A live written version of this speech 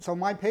So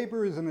my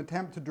paper is an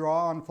attempt to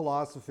draw on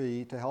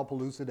philosophy to help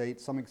elucidate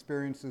some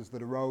experiences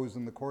that arose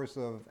in the course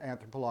of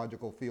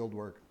anthropological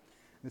fieldwork.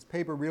 This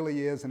paper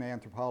really is an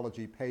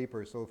anthropology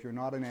paper, so if you're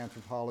not an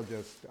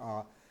anthropologist,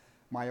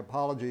 my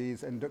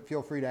apologies, and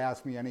feel free to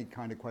ask me any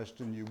kind of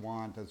question you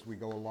want as we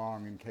go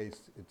along in case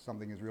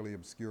something is really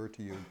obscure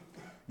to you.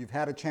 You've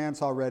had a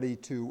chance already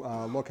to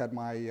look at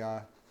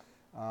my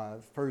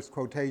first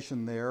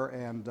quotation there,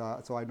 and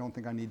so I don't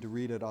think I need to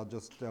read it. I'll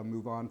just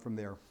move on from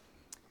there.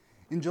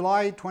 In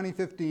July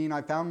 2015,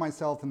 I found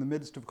myself in the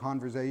midst of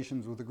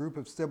conversations with a group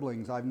of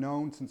siblings I've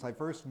known since I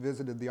first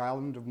visited the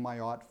island of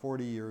Mayotte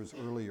 40 years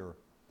earlier.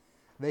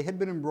 They had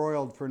been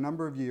embroiled for a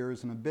number of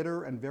years in a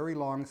bitter and very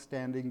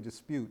long-standing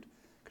dispute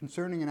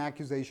concerning an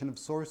accusation of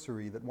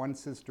sorcery that one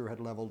sister had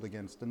leveled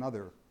against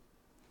another.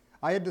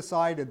 I had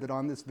decided that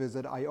on this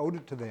visit I owed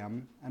it to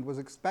them and was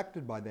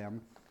expected by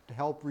them to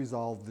help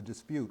resolve the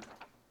dispute.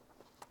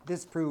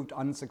 This proved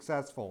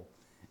unsuccessful.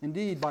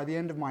 Indeed, by the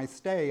end of my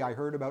stay, I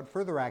heard about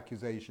further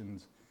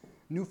accusations,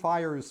 new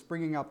fires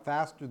springing up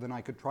faster than I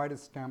could try to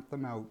stamp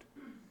them out.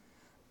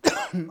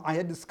 I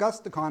had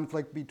discussed the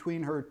conflict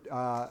between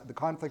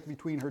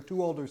her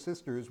two older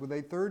sisters with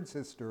a third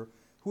sister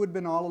who had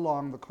been all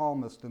along the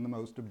calmest and the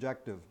most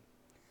objective.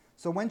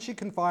 So when she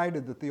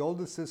confided that the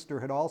oldest sister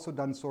had also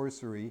done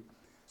sorcery,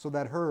 so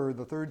that her,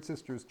 the third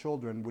sister's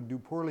children, would do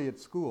poorly at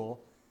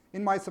school,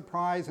 in my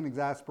surprise and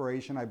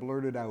exasperation, I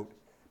blurted out,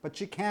 "But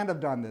she can't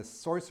have done this.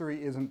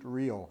 Sorcery isn't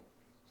real."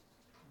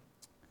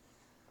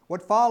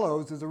 What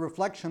follows is a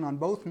reflection on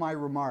both my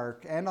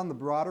remark and on the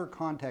broader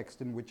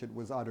context in which it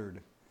was uttered.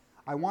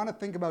 I want to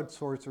think about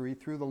sorcery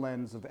through the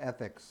lens of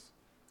ethics.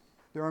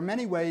 There are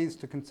many ways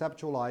to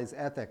conceptualize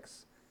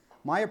ethics.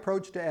 My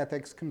approach to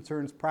ethics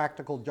concerns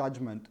practical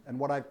judgment and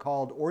what I've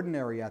called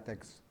ordinary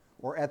ethics,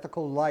 or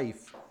ethical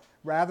life,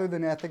 rather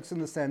than ethics in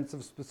the sense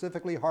of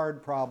specifically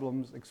hard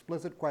problems,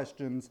 explicit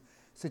questions,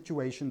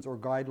 situations, or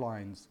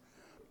guidelines.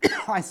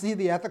 I see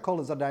the ethical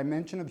as a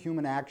dimension of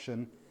human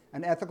action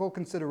and ethical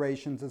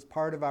considerations as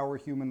part of our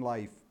human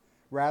life,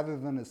 rather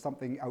than as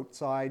something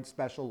outside,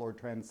 special, or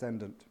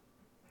transcendent.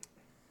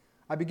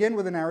 I begin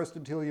with an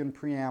Aristotelian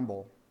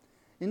preamble.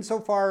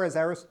 Insofar as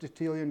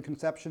Aristotelian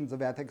conceptions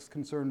of ethics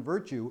concern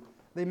virtue,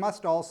 they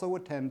must also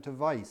attend to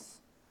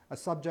vice, a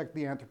subject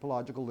the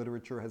anthropological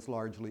literature has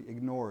largely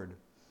ignored.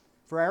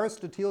 For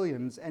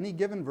Aristotelians, any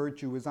given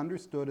virtue is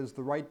understood as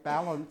the right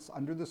balance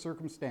under the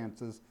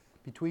circumstances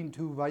between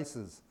two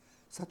vices,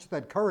 such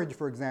that courage,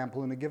 for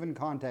example, in a given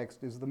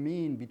context is the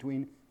mean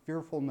between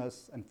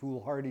fearfulness and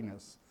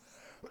foolhardiness,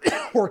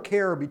 or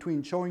care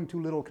between showing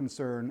too little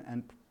concern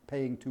and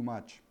paying too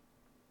much.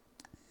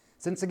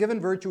 Since a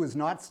given virtue is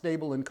not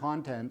stable in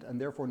content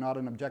and therefore not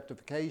an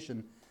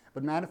objectification,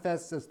 but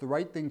manifests as the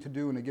right thing to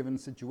do in a given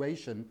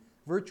situation,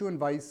 virtue and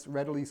vice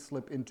readily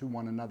slip into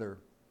one another.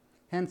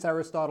 Hence,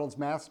 Aristotle's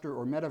master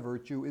or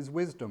meta-virtue is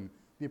wisdom,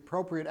 the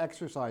appropriate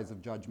exercise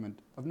of judgment,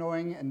 of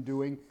knowing and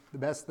doing the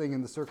best thing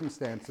in the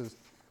circumstances,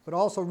 but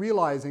also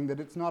realizing that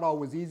it's not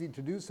always easy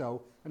to do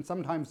so, and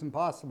sometimes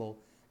impossible,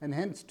 and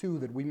hence, too,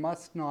 that we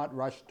must not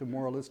rush to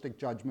moralistic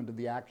judgment of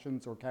the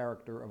actions or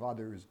character of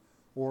others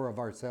or of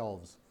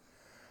ourselves.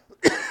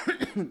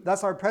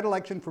 Thus, our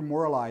predilection for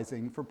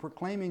moralizing, for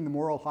proclaiming the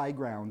moral high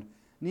ground,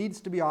 needs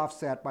to be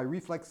offset by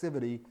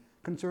reflexivity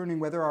concerning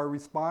whether our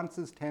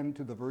responses tend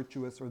to the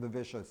virtuous or the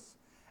vicious,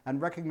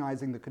 and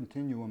recognizing the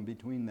continuum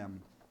between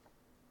them.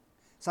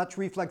 Such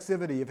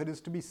reflexivity, if it is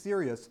to be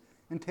serious,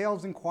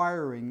 entails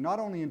inquiring not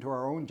only into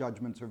our own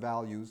judgments or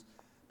values,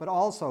 but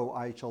also,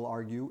 I shall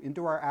argue,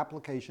 into our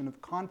application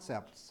of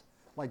concepts,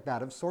 like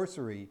that of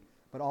sorcery,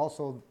 but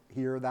also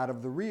here that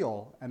of the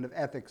real and of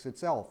ethics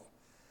itself.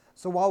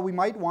 So while we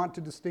might want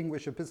to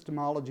distinguish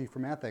epistemology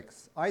from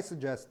ethics, I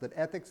suggest that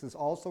ethics is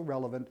also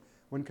relevant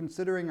when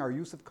considering our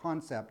use of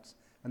concepts,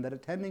 and that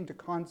attending to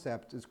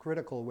concepts is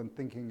critical when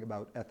thinking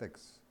about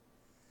ethics.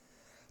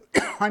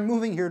 I'm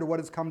moving here to what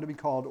has come to be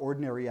called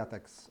ordinary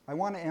ethics. I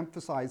want to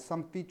emphasize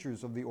some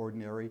features of the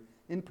ordinary,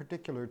 in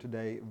particular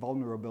today,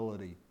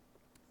 vulnerability.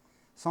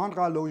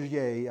 Sandra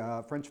Laugier,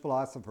 a French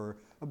philosopher,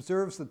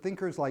 observes that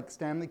thinkers like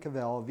Stanley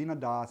Cavell, Vina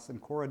Das, and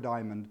Cora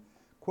Diamond,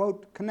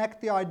 quote,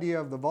 connect the idea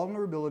of the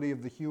vulnerability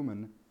of the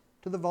human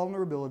to the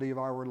vulnerability of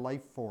our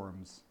life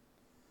forms.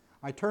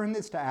 I turn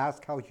this to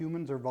ask how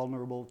humans are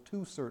vulnerable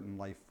to certain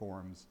life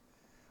forms.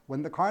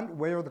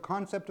 Where the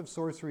concept of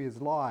sorcery is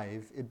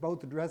live, it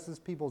both addresses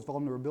people's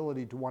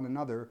vulnerability to one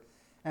another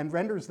and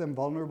renders them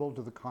vulnerable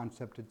to the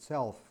concept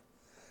itself.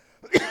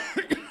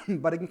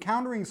 But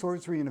encountering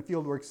sorcery in a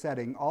fieldwork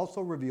setting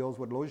also reveals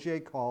what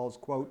Laugier calls,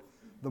 quote,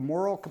 the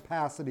moral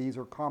capacities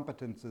or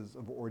competences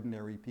of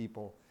ordinary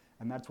people.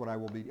 And that's what I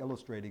will be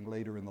illustrating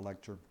later in the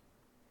lecture.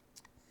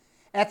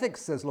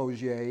 Ethics, says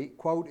Laugier,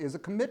 quote, is a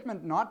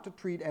commitment not to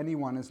treat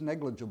anyone as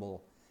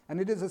negligible, and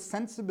it is a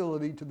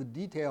sensibility to the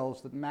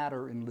details that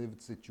matter in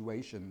lived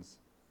situations.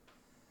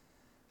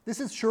 This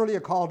is surely a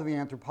call to the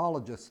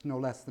anthropologist, no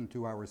less than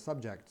to our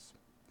subjects.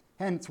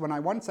 Hence, when I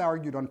once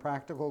argued on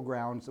practical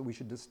grounds that we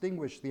should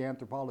distinguish the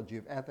anthropology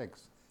of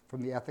ethics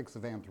from the ethics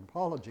of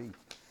anthropology,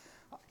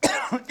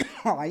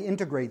 I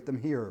integrate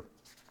them here.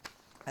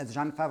 As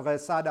Jean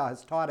Favre-Sada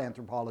has taught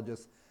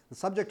anthropologists, the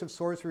subject of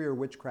sorcery or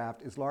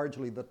witchcraft is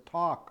largely the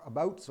talk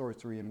about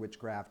sorcery and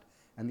witchcraft,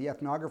 and the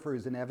ethnographer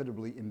is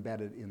inevitably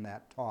embedded in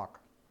that talk.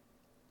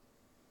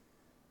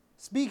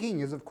 Speaking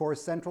is, of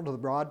course, central to the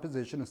broad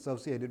position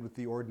associated with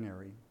the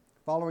ordinary.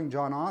 Following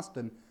John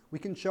Austin, we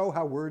can show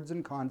how words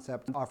and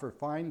concepts offer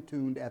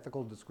fine-tuned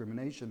ethical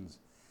discriminations.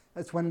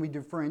 That's when we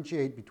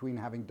differentiate between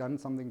having done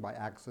something by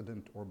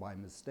accident or by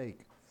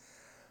mistake.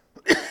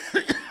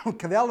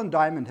 Cavell and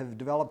Diamond have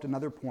developed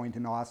another point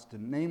in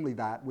Austin, namely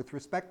that, with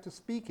respect to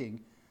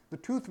speaking, the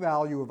truth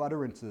value of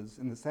utterances,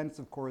 in the sense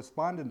of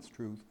correspondence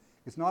truth,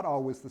 is not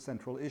always the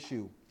central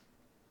issue.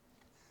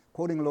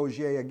 Quoting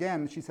Laugier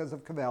again, she says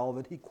of Cavell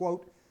that he,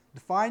 quote,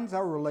 defines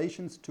our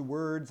relations to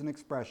words and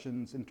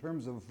expressions in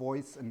terms of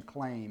voice and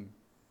claim,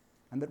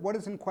 and that what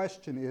is in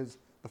question is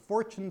the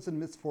fortunes and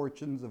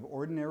misfortunes of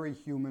ordinary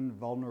human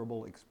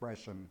vulnerable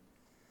expression,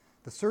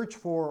 the search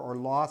for or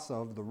loss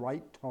of the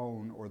right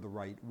tone or the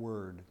right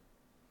word.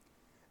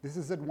 This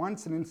is at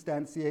once an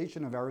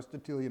instantiation of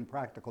Aristotelian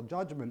practical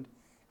judgment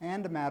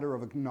and a matter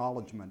of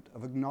acknowledgement,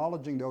 of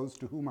acknowledging those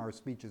to whom our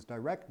speech is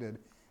directed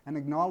and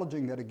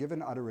acknowledging that a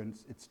given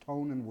utterance, its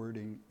tone and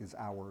wording, is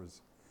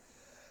ours.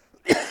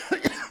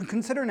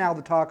 Consider now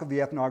the talk of the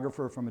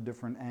ethnographer from a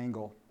different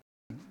angle.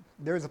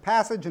 There is a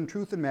passage in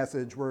Truth and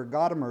Message where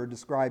Gadamer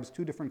describes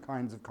two different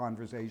kinds of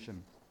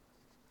conversation.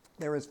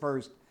 There is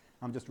first,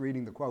 I'm just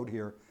reading the quote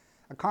here,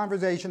 a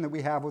conversation that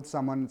we have with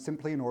someone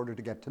simply in order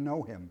to get to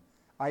know him,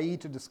 i.e.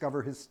 to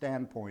discover his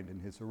standpoint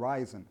and his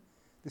horizon.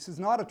 This is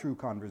not a true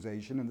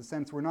conversation in the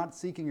sense we're not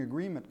seeking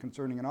agreement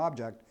concerning an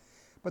object,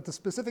 but the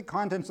specific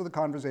contents of the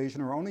conversation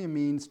are only a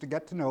means to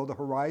get to know the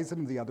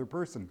horizon of the other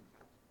person.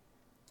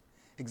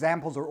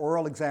 Examples are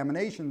oral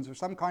examinations or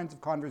some kinds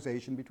of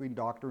conversation between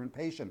doctor and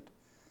patient.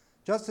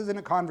 Just as in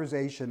a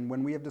conversation,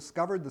 when we have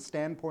discovered the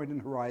standpoint and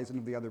horizon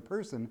of the other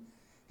person,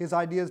 his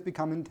ideas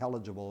become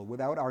intelligible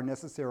without our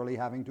necessarily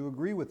having to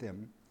agree with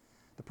him.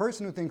 The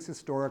person who thinks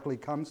historically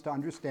comes to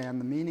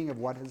understand the meaning of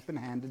what has been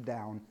handed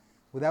down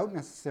without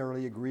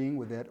necessarily agreeing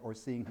with it or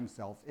seeing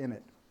himself in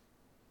it.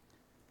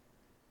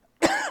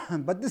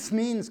 But this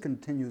means,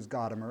 continues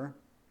Gadamer,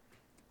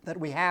 that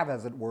we have,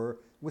 as it were,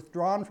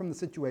 withdrawn from the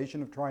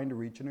situation of trying to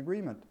reach an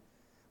agreement.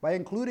 By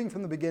including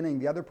from the beginning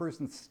the other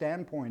person's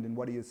standpoint in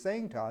what he is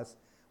saying to us,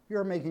 we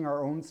are making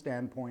our own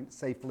standpoint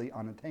safely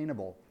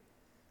unattainable.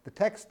 The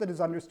text that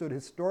is understood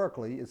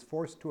historically is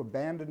forced to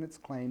abandon its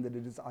claim that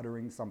it is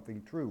uttering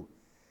something true.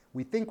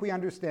 We think we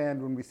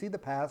understand when we see the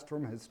past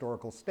from a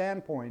historical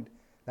standpoint,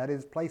 that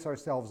is, place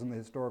ourselves in the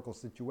historical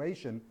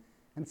situation,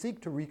 and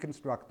seek to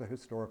reconstruct the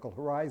historical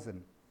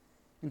horizon.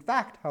 In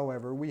fact,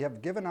 however, we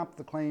have given up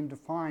the claim to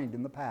find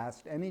in the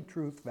past any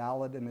truth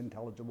valid and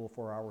intelligible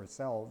for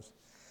ourselves.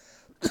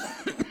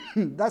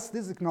 Thus,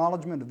 this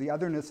acknowledgement of the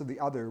otherness of the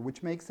other,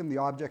 which makes him the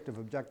object of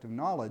objective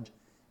knowledge,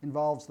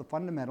 involves the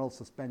fundamental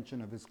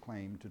suspension of his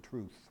claim to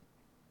truth.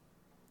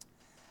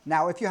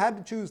 Now, if you had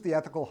to choose the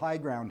ethical high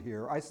ground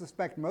here, I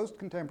suspect most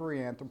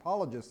contemporary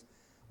anthropologists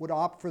would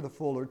opt for the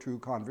full or true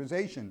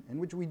conversation, in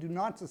which we do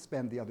not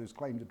suspend the other's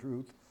claim to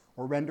truth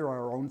or render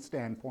our own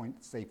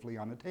standpoint safely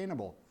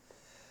unattainable.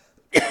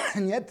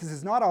 And yet, this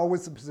is not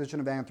always the position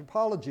of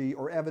anthropology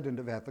or evident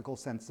of ethical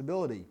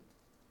sensibility.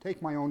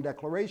 Take my own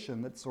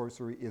declaration that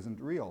sorcery isn't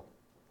real.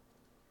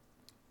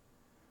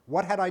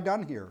 What had I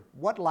done here?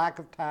 What lack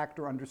of tact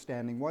or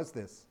understanding was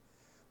this?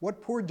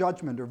 What poor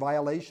judgment or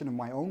violation of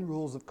my own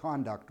rules of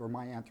conduct or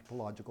my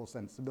anthropological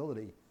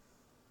sensibility?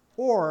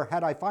 Or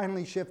had I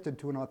finally shifted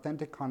to an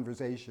authentic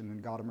conversation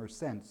in Gadamer's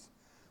sense,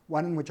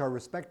 one in which our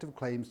respective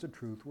claims to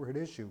truth were at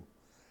issue?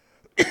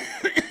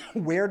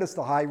 Where does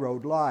the high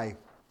road lie?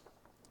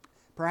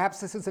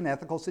 Perhaps this is an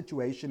ethical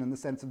situation in the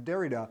sense of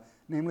Derrida,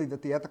 namely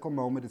that the ethical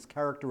moment is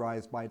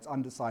characterized by its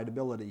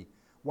undecidability,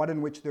 one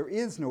in which there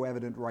is no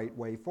evident right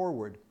way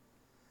forward.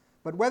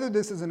 But whether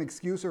this is an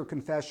excuse or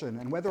confession,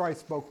 and whether I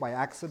spoke by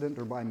accident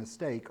or by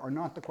mistake, are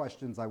not the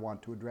questions I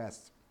want to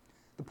address.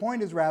 The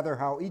point is rather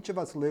how each of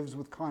us lives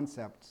with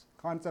concepts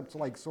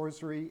like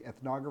sorcery,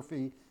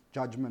 ethnography,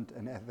 judgment,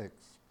 and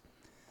ethics.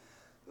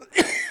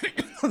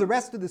 The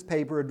rest of this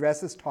paper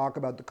addresses talk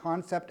about the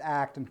concept,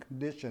 act, and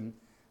condition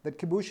that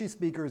Kibushi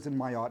speakers in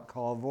Mayotte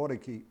call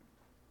Vodaki.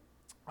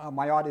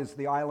 Mayotte is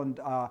the island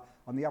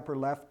on the upper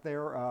left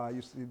there.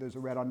 You see there's a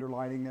red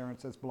underlining there and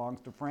it says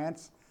belongs to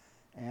France.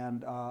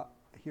 And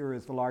here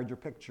is the larger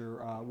picture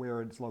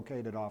where it's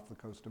located off the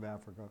coast of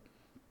Africa.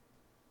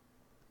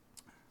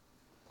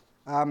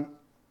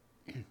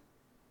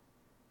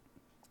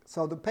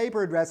 So the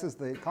paper addresses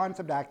the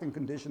concept, act, and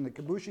condition that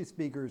Kibushi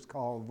speakers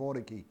call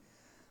Vodaki.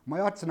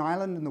 Mayotte's an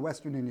island in the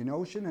Western Indian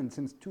Ocean and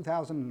since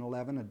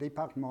 2011 a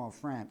département of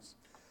France.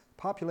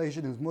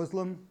 Population is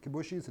Muslim,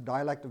 Kibushi is a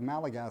dialect of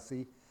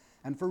Malagasy,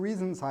 and for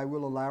reasons I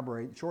will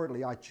elaborate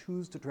shortly, I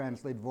choose to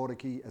translate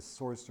Vodaki as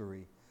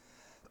sorcery.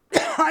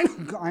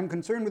 I'm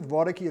concerned with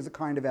Vodaki as a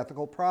kind of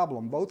ethical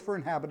problem, both for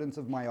inhabitants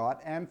of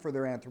Mayotte and for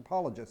their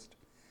anthropologist.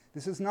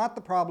 This is not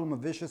the problem of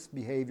vicious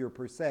behavior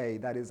per se,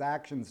 that is,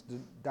 actions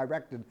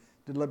directed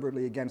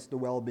deliberately against the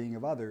well-being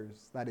of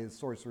others, that is,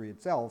 sorcery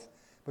itself,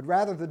 but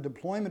rather the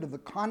deployment of the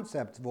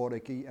concepts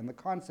Voriki and the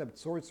concept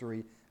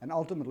sorcery, and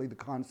ultimately the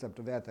concept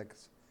of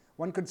ethics.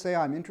 One could say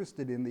I'm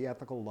interested in the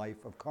ethical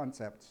life of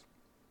concepts.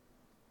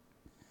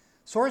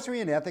 Sorcery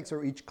and ethics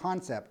are each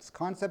concepts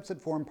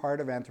that form part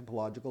of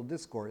anthropological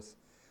discourse.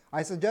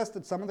 I suggest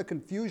that some of the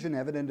confusion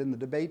evident in the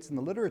debates in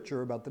the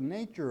literature about the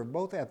nature of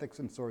both ethics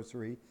and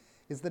sorcery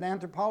is that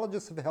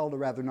anthropologists have held a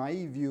rather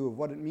naive view of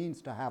what it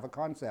means to have a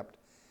concept,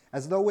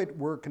 as though it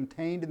were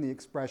contained in the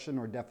expression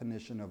or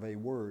definition of a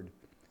word.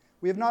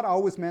 We have not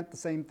always meant the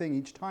same thing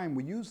each time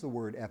we use the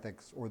word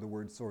ethics or the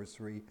word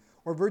sorcery,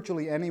 or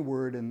virtually any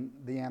word in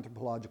the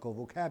anthropological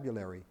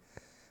vocabulary.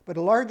 But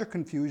a larger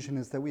confusion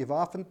is that we have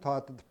often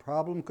thought that the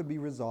problem could be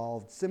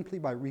resolved simply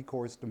by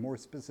recourse to more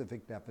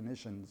specific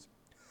definitions.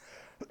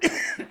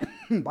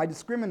 By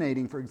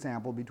discriminating, for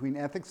example, between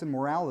ethics and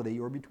morality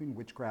or between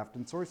witchcraft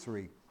and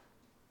sorcery,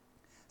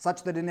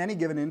 such that in any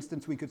given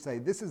instance we could say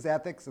this is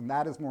ethics and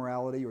that is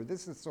morality, or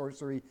this is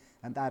sorcery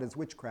and that is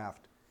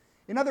witchcraft.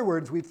 In other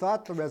words, we've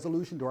thought the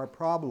resolution to our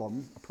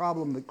problem, a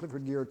problem that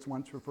Clifford Geertz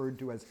once referred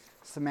to as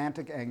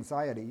semantic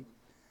anxiety,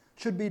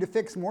 should be to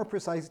fix more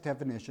precise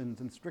definitions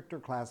and stricter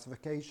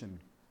classification,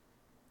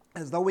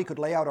 as though we could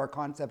lay out our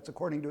concepts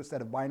according to a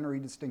set of binary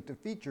distinctive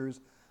features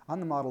on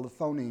the model of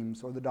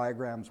phonemes or the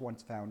diagrams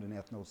once found in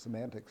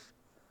ethnosemantics.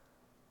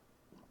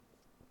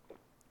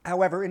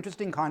 However,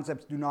 interesting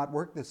concepts do not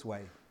work this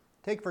way.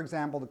 Take, for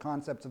example, the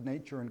concepts of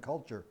nature and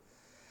culture.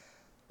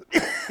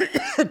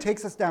 It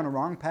takes us down a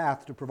wrong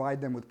path to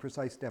provide them with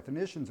precise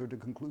definitions or to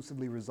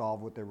conclusively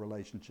resolve what their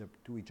relationship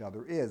to each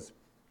other is.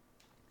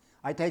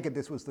 I take it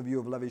this was the view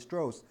of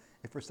Levi-Strauss,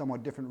 if for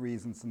somewhat different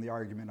reasons than the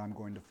argument I'm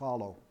going to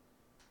follow.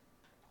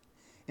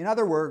 In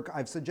other work,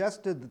 I've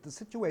suggested that the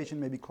situation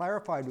may be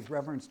clarified with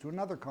reference to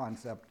another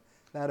concept,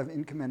 that of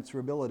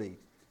incommensurability.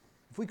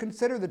 If we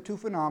consider that two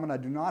phenomena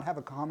do not have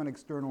a common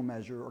external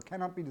measure or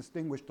cannot be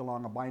distinguished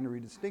along a binary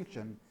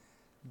distinction,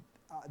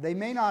 they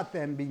may not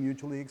then be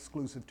mutually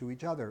exclusive to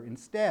each other.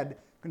 Instead,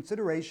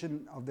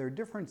 consideration of their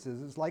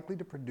differences is likely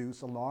to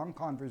produce a long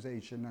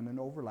conversation and an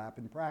overlap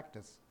in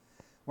practice.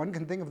 One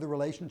can think of the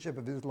relationship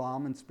of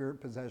Islam and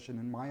spirit possession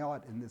and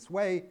Mayat in this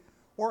way,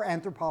 or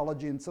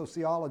anthropology and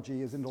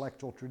sociology as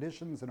intellectual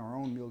traditions in our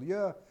own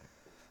milieu,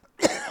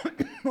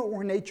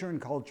 or nature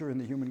and culture in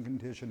the human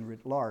condition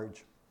writ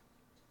large.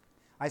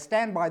 I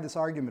stand by this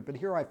argument, but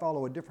here I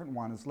follow a different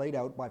one as laid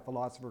out by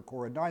philosopher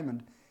Cora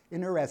Diamond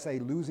in her essay,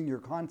 Losing Your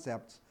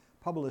Concepts,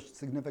 published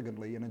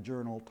significantly in a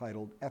journal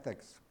titled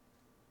Ethics.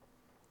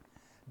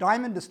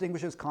 Diamond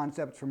distinguishes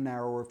concepts from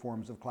narrower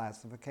forms of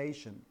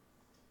classification.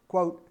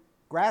 Quote,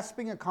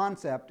 grasping a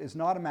concept is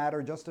not a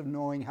matter just of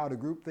knowing how to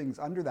group things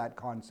under that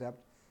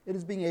concept, it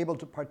is being able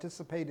to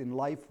participate in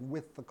life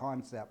with the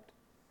concept.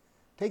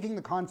 Taking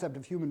the concept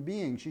of human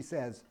being, she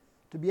says,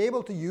 to be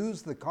able to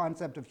use the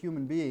concept of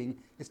human being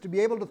is to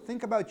be able to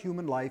think about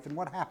human life and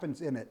what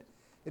happens in it.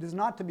 It is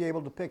not to be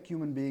able to pick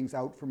human beings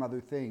out from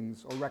other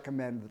things or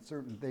recommend that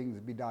certain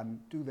things be done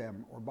to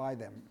them or by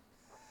them.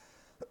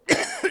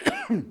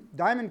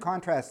 Diamond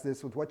contrasts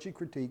this with what she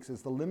critiques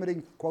as the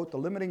limiting, quote, the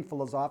limiting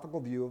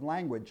philosophical view of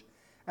language,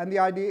 and the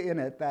idea in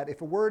it that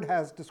if a word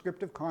has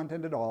descriptive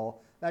content at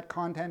all, that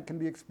content can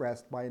be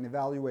expressed by an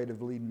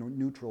evaluatively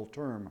neutral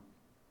term.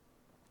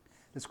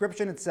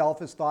 Description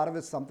itself is thought of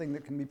as something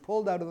that can be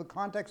pulled out of the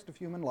context of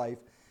human life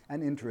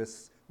and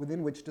interests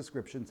within which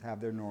descriptions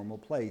have their normal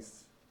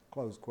place,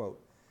 close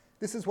quote.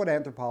 This is what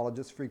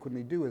anthropologists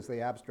frequently do as they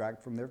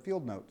abstract from their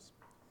field notes.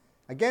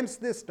 Against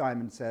this,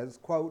 Diamond says,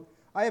 quote,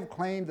 I have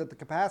claimed that the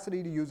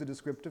capacity to use a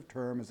descriptive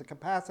term is a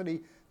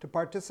capacity to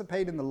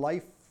participate in the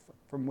life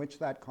from which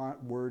that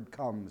word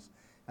comes,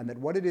 and that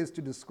what it is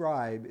to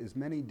describe is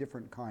many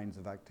different kinds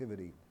of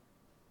activity.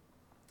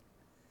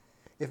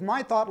 If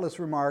my thoughtless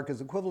remark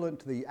is equivalent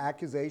to the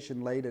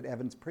accusation laid at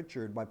Evans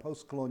Pritchard by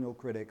post-colonial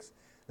critics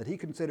that he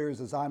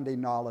considers Azande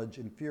knowledge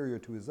inferior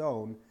to his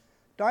own,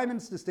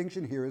 Diamond's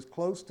distinction here is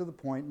close to the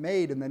point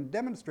made and then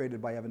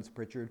demonstrated by Evans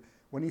Pritchard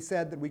when he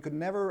said that we could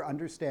never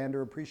understand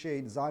or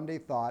appreciate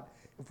Zande thought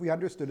if we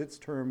understood its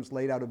terms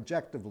laid out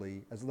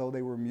objectively as though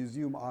they were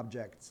museum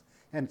objects,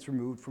 hence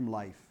removed from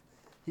life.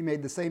 He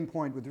made the same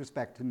point with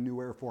respect to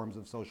newer forms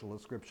of social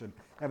ascription.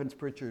 Evans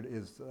Pritchard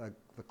is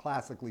the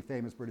classically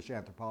famous British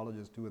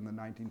anthropologist who in the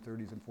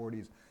 1930s and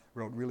 40s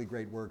wrote really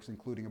great works,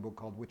 including a book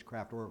called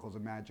Witchcraft, Oracles,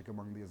 and Magic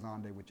Among the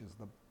Azande, which is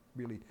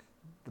really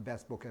the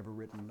best book ever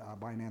written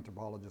by an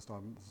anthropologist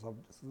on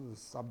the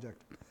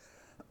subject.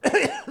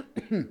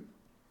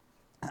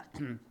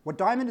 What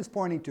Diamond is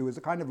pointing to is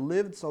a kind of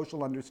lived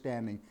social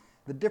understanding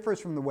that differs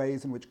from the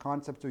ways in which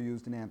concepts are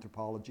used in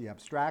anthropology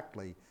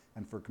abstractly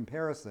and for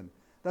comparison.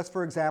 Thus,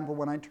 for example,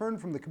 when I turn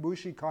from the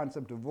Kibushi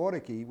concept of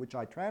Voriki, which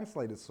I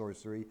translate as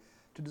sorcery,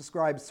 to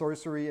describe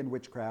sorcery and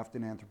witchcraft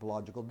in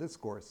anthropological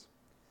discourse.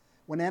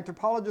 When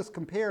anthropologists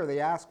compare, they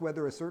ask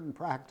whether a certain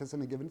practice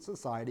in a given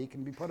society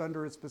can be put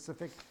under a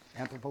specific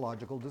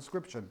anthropological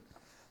description.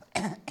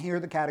 Here,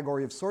 the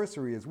category of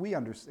sorcery, as we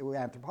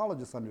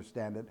anthropologists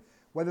understand it,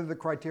 whether the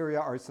criteria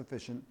are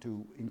sufficient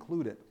to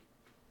include it.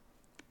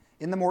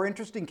 In the more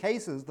interesting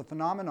cases, the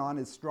phenomenon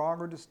is strong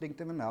or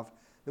distinctive enough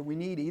that we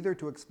need either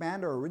to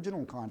expand our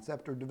original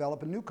concept or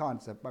develop a new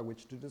concept by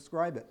which to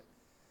describe it.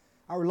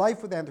 Our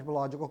life with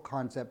anthropological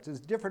concepts is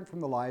different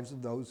from the lives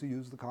of those who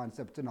use the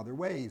concepts in other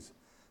ways,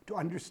 to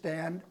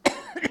understand,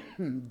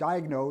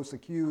 diagnose,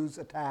 accuse,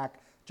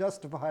 attack,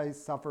 justify,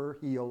 suffer,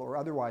 heal, or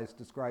otherwise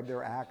describe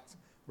their acts,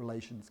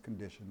 relations,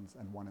 conditions,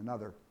 and one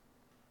another.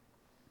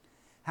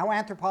 How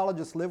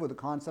anthropologists live with a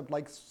concept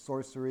like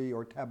sorcery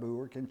or taboo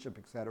or kinship,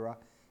 etc.,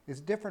 is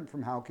different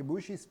from how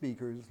Kibushi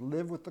speakers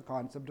live with the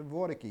concept of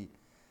Voriki,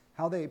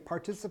 how they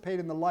participate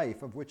in the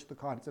life of which the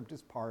concept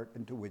is part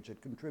and to which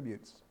it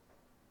contributes.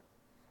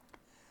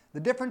 The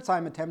difference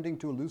I'm attempting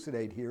to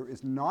elucidate here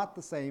is not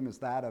the same as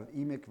that of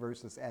emic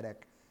versus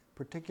etic,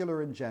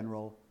 particular and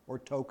general, or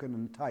token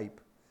and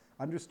type,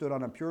 understood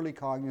on a purely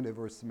cognitive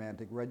or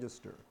semantic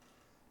register.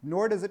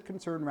 Nor does it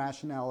concern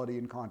rationality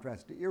in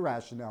contrast to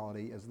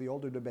irrationality, as the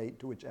older debate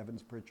to which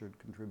Evans Pritchard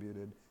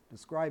contributed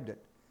described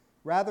it.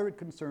 Rather, it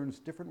concerns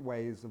different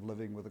ways of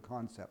living with a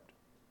concept.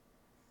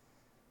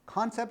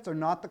 Concepts are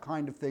not the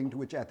kind of thing to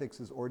which ethics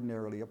is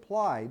ordinarily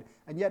applied,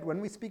 and yet when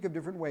we speak of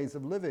different ways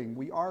of living,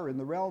 we are in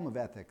the realm of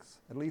ethics,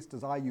 at least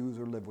as I use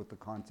or live with the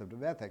concept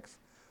of ethics,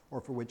 or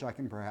for which I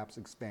can perhaps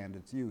expand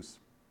its use.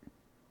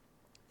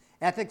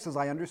 Ethics, as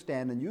I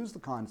understand and use the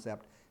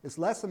concept, is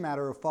less a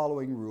matter of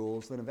following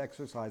rules than of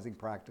exercising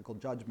practical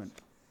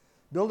judgment.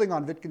 Building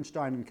on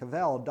Wittgenstein and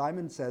Cavell,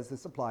 Diamond says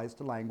this applies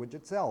to language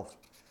itself.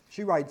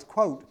 She writes,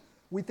 quote,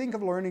 "We think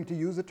of learning to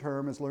use a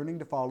term as learning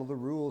to follow the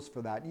rules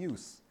for that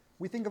use.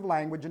 We think of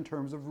language in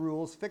terms of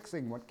rules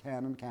fixing what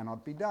can and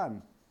cannot be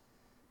done.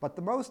 But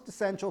the most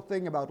essential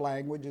thing about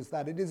language is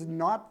that it is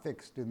not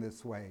fixed in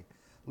this way.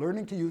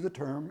 Learning to use a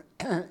term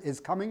is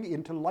coming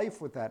into life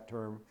with that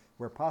term,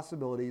 where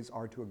possibilities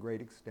are to a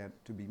great extent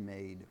to be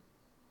made."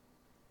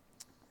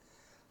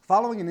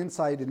 Following an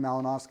insight in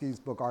Malinowski's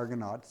book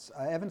Argonauts,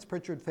 Evans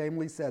Pritchard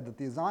famously said that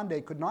the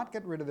Azande could not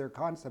get rid of their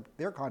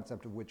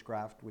concept of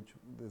witchcraft, which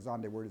the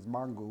Azande word is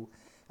marngu,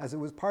 as it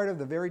was part of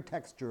the very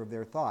texture of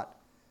their thought.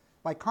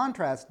 By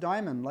contrast,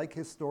 Diamond, like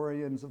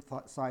historians of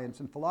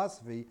science and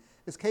philosophy,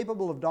 is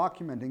capable of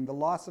documenting the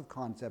loss of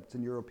concepts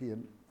in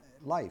European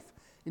life.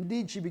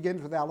 Indeed, she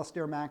begins with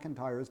Alistair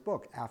MacIntyre's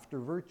book, After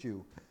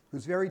Virtue,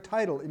 whose very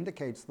title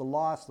indicates the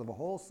loss of a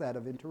whole set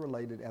of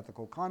interrelated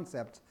ethical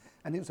concepts,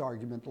 and whose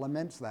argument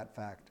laments that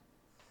fact.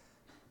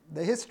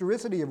 The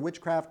historicity of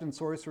witchcraft and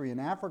sorcery in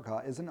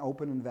Africa is an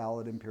open and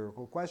valid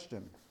empirical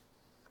question.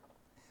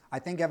 I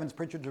think Evans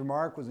Pritchard's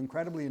remark was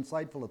incredibly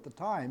insightful at the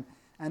time,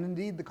 and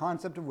indeed the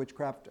concept of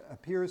witchcraft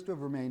appears to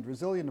have remained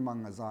resilient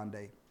among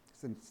Azande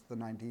since the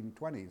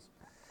 1920s.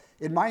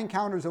 In my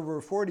encounters over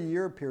a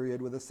 40-year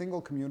period with a single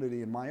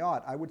community in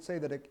Mayotte, I would say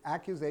that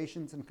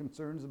accusations and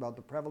concerns about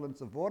the prevalence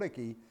of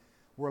Voriki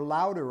were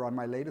louder on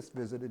my latest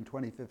visit in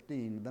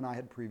 2015 than I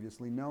had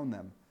previously known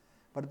them.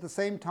 But at the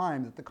same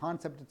time, that the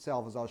concept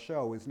itself, as I'll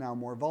show, is now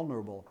more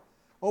vulnerable,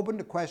 open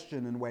to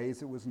question in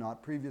ways it was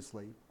not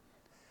previously.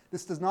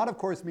 This does not, of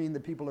course, mean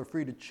that people are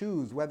free to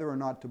choose whether or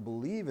not to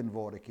believe in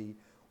Voriki,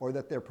 or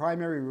that their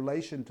primary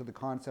relation to the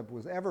concept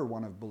was ever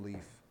one of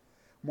belief.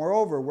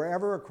 Moreover,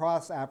 wherever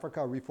across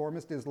Africa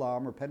reformist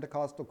Islam or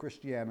Pentecostal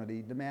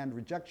Christianity demand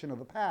rejection of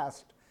the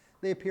past,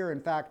 they appear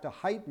in fact to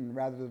heighten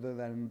rather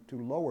than to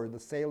lower the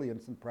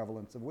salience and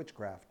prevalence of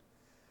witchcraft.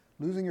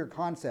 Losing your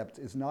concept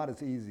is not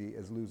as easy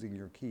as losing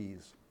your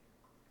keys.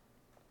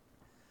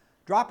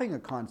 Dropping a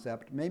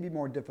concept may be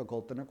more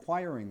difficult than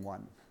acquiring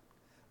one.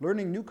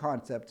 Learning new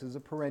concepts is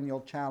a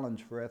perennial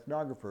challenge for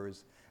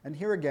ethnographers, and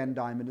here again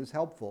Diamond is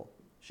helpful.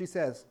 She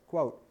says,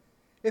 quote,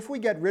 "If we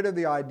get rid of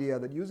the idea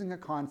that using a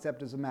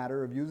concept is a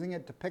matter of using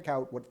it to pick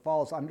out what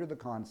falls under the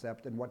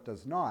concept and what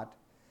does not,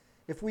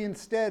 if we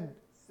instead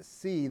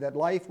see that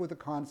life with a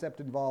concept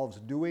involves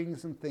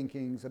doings and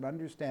thinkings and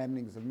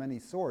understandings of many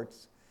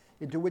sorts,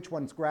 into which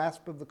one's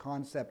grasp of the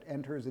concept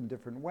enters in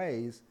different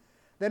ways,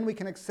 then we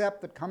can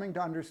accept that coming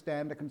to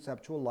understand a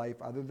conceptual life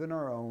other than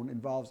our own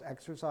involves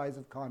exercise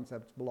of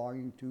concepts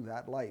belonging to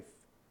that life."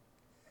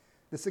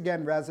 This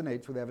again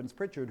resonates with Evans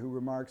Pritchard, who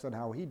remarks on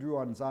how he drew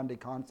on Zande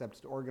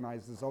concepts to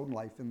organize his own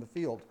life in the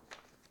field.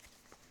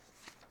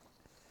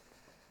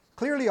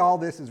 Clearly, all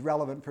this is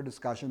relevant for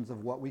discussions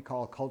of what we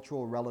call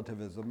cultural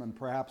relativism, and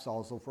perhaps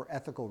also for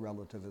ethical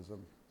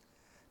relativism.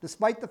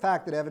 Despite the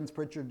fact that Evans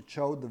Pritchard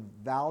showed the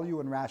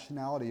value and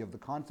rationality of the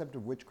concept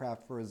of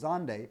witchcraft for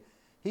Azande,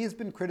 he has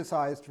been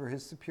criticized for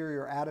his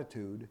superior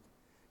attitude,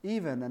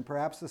 even and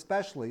perhaps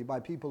especially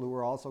by people who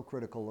are also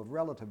critical of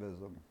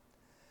relativism.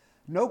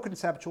 No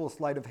conceptual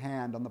sleight of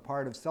hand on the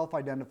part of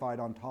self-identified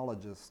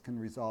ontologists can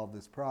resolve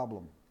this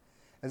problem.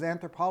 As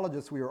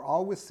anthropologists, we are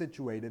always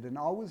situated and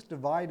always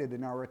divided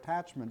in our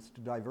attachments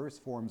to diverse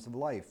forms of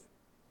life.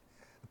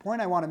 The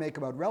point I want to make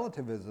about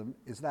relativism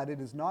is that it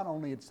is not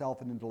only itself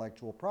an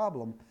intellectual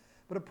problem,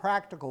 but a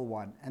practical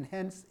one, and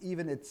hence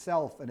even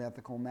itself an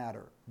ethical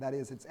matter. That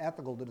is, it's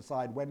ethical to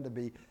decide when to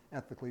be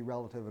ethically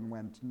relative and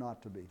when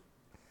not to be.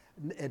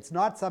 It's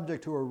not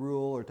subject to a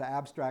rule or to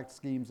abstract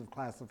schemes of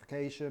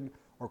classification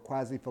or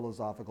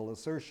quasi-philosophical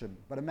assertion,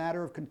 but a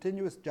matter of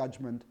continuous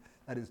judgment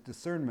that is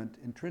discernment,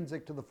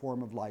 intrinsic to the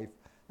form of life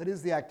that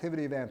is the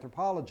activity of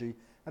anthropology,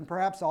 and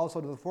perhaps also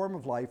to the form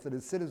of life that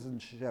is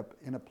citizenship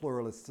in a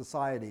pluralist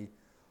society,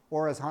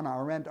 or as Hannah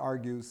Arendt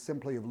argues,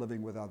 simply of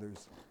living with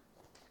others.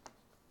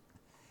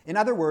 In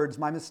other words,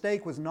 my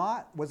mistake was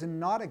in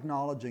not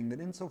acknowledging that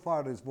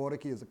insofar as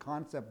Vodiky is a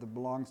concept that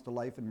belongs to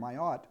life in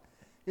Mayotte,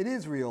 it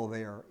is real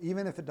there,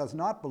 even if it does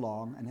not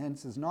belong, and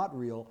hence is not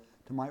real,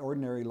 to my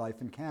ordinary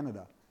life in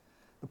Canada.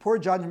 The poor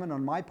judgment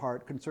on my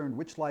part concerned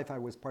which life I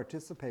was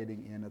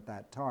participating in at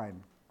that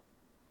time.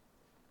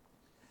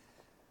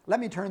 Let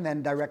me turn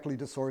then directly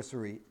to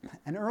sorcery.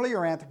 An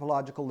earlier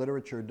anthropological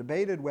literature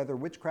debated whether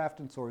witchcraft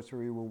and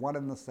sorcery were one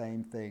and the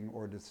same thing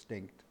or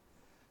distinct.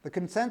 The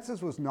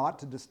consensus was not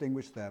to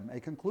distinguish them, a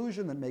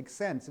conclusion that makes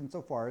sense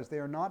insofar as they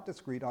are not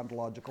discrete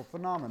ontological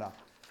phenomena,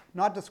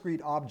 not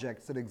discrete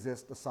objects that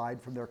exist aside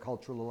from their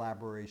cultural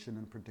elaboration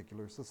in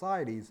particular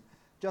societies,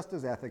 just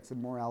as ethics and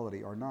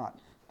morality are not.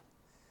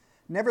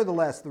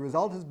 Nevertheless, the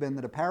result has been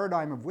that a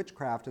paradigm of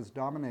witchcraft has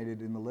dominated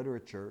in the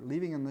literature,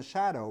 leaving in the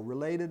shadow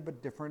related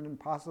but different and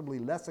possibly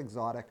less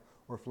exotic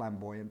or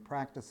flamboyant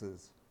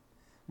practices.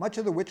 Much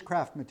of the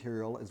witchcraft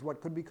material is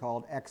what could be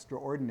called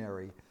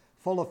extraordinary,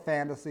 full of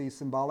fantasy,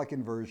 symbolic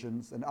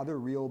inversions, and other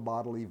real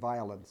bodily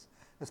violence,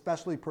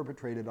 especially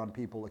perpetrated on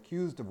people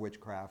accused of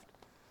witchcraft,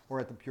 or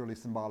at the purely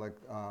symbolic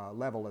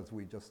level, as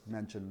we just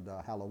mentioned,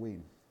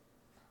 Halloween.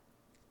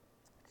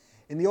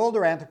 In the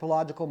older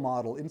anthropological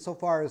model,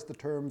 insofar as the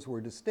terms were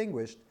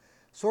distinguished,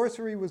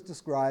 sorcery was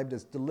described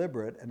as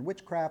deliberate and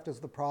witchcraft as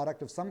the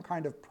product of some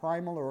kind of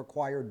primal or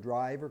acquired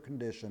drive or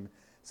condition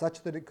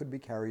such that it could be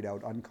carried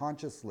out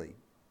unconsciously.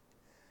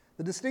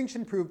 The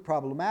distinction proved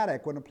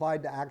problematic when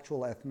applied to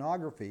actual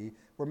ethnography,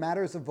 where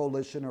matters of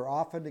volition are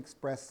often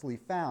expressly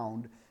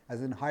found,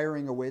 as in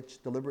hiring a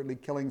witch, deliberately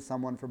killing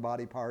someone for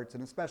body parts,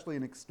 and especially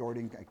in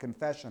extorting a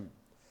confession.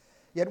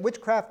 Yet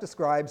witchcraft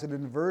describes an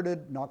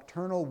inverted,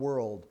 nocturnal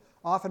world,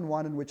 often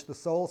one in which the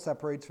soul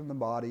separates from the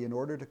body in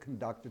order to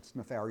conduct its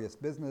nefarious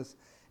business,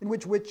 in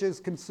which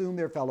witches consume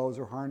their fellows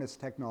or harness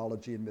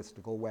technology in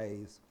mystical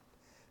ways.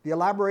 The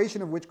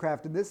elaboration of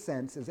witchcraft in this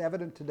sense is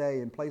evident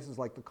today in places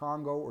like the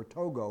Congo or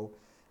Togo,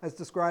 as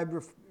described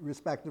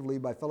respectively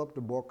by Philip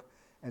Dubuc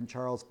and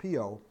Charles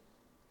Pio.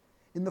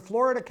 In the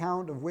florid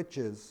account of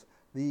witches,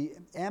 the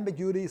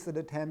ambiguities that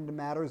attend to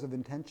matters of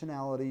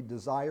intentionality,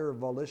 desire,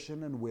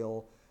 volition, and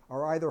will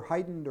are either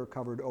heightened or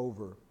covered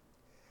over.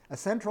 A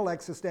central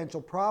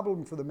existential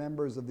problem for the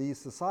members of these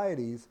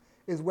societies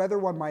is whether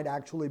one might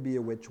actually be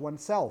a witch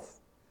oneself.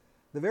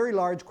 The very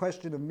large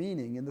question of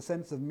meaning, in the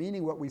sense of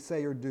meaning what we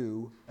say or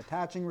do,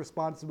 attaching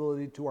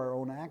responsibility to our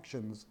own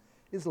actions,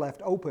 is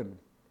left open.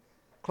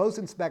 Close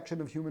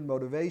inspection of human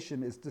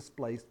motivation is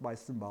displaced by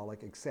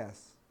symbolic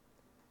excess.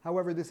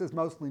 However, this is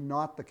mostly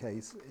not the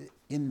case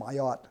in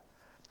Mayotte.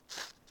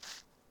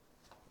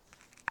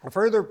 A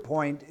further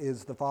point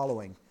is the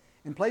following.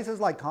 In places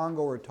like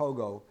Congo or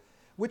Togo,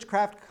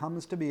 witchcraft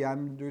comes to be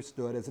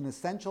understood as an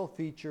essential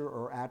feature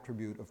or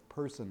attribute of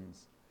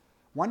persons.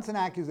 Once an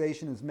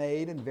accusation is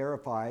made and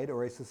verified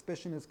or a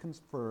suspicion is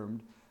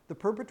confirmed, the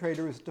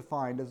perpetrator is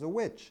defined as a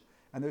witch,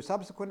 and their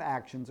subsequent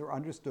actions are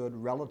understood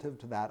relative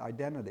to that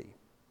identity.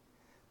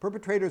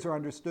 Perpetrators are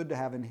understood to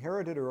have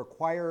inherited or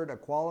acquired a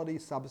quality,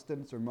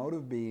 substance, or mode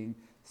of being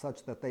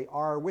such that they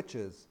are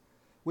witches.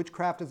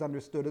 Witchcraft is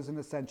understood as an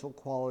essential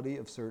quality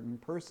of certain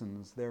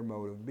persons, their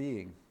mode of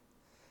being.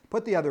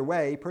 Put the other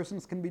way,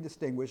 persons can be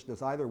distinguished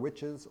as either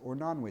witches or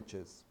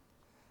non-witches.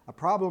 A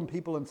problem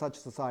people in such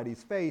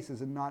societies face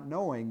is in not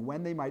knowing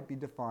when they might be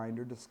defined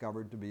or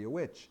discovered to be a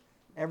witch.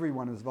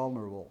 Everyone is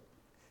vulnerable.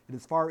 It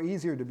is far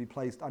easier to be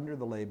placed under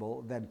the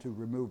label than to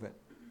remove it.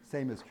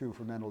 Same is true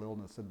for mental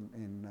illness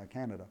in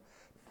Canada.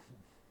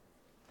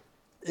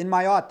 In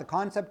Mayotte, the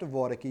concept of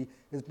Vodiky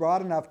is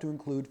broad enough to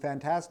include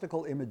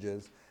fantastical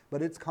images,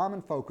 but its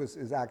common focus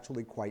is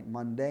actually quite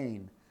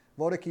mundane.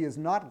 Vodiky is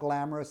not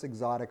glamorous,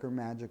 exotic, or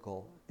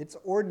magical. It's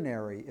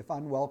ordinary, if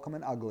unwelcome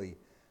and ugly,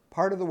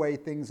 part of the way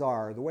things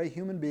are, the way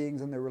human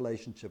beings and their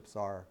relationships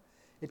are.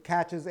 It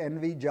catches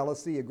envy,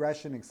 jealousy,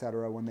 aggression,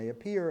 etc. when they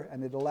appear,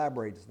 and it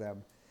elaborates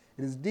them.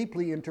 It is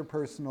deeply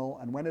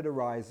interpersonal, and when it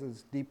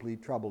arises, deeply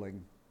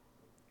troubling.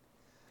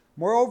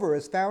 Moreover,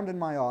 as found in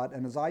Mayotte,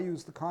 and as I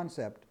use the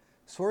concept,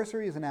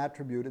 sorcery is an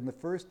attribute in the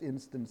first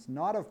instance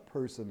not of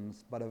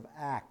persons, but of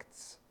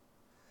acts.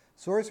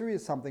 Sorcery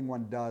is something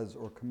one does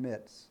or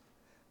commits.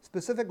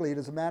 Specifically, it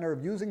is a matter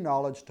of using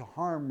knowledge to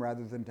harm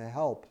rather than to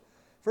help.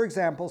 For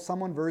example,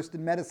 someone versed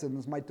in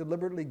medicines might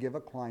deliberately give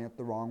a client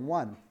the wrong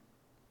one.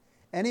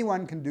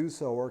 Anyone can do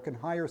so or can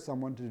hire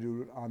someone to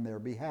do it on their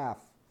behalf.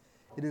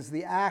 It is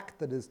the act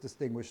that is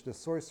distinguished as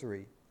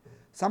sorcery.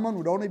 Someone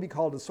would only be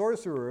called a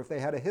sorcerer if they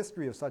had a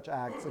history of such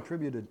acts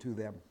attributed to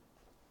them.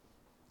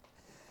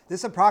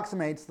 This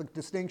approximates the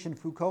distinction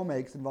Foucault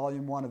makes in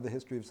Volume 1 of The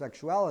History of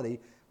Sexuality,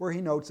 where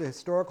he notes a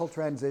historical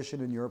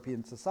transition in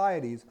European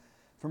societies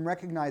from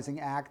recognizing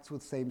acts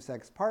with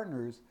same-sex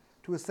partners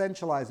to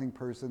essentializing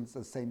persons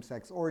as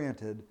same-sex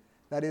oriented,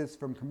 that is,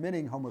 from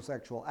committing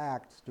homosexual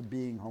acts to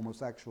being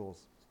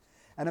homosexuals.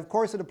 And of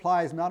course, it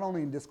applies not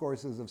only in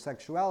discourses of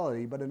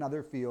sexuality, but in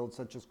other fields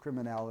such as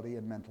criminality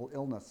and mental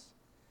illness.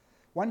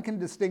 One can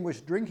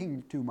distinguish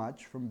drinking too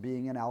much from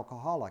being an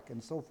alcoholic,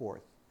 and so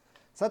forth.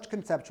 Such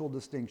conceptual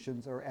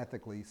distinctions are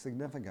ethically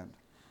significant.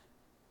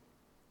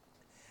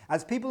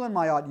 As people in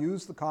Mayotte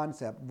use the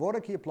concept,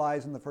 Vodaki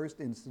applies in the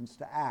first instance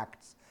to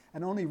acts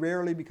and only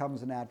rarely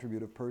becomes an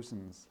attribute of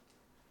persons.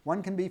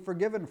 One can be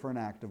forgiven for an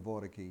act of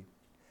Vodaki.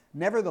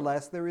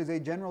 Nevertheless, there is a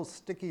general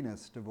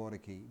stickiness to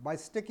Vodaki. By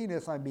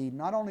stickiness, I mean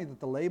not only that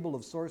the label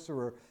of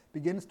sorcerer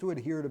begins to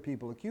adhere to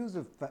people accused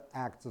of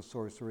acts of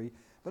sorcery,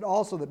 but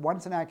also that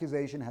once an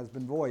accusation has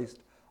been voiced,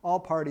 all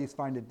parties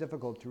find it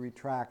difficult to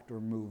retract or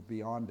move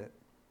beyond it.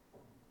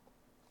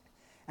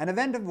 An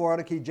event of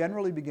Vodaki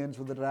generally begins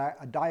with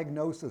a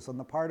diagnosis on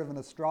the part of an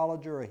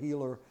astrologer, a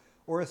healer,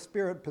 or a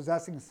spirit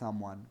possessing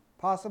someone,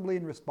 possibly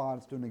in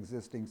response to an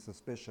existing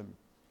suspicion.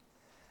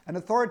 An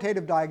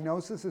authoritative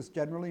diagnosis is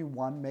generally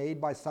one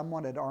made by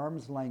someone at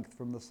arm's length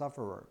from the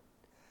sufferer.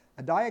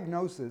 A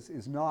diagnosis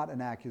is not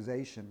an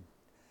accusation.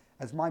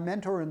 As my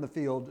mentor in the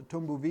field,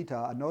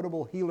 Tumbuvita, a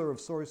notable healer of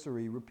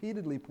sorcery,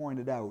 repeatedly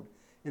pointed out,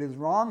 it is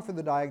wrong for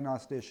the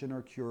diagnostician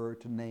or curer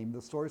to name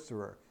the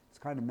sorcerer. It's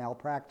kind of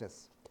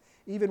malpractice,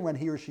 even when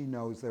he or she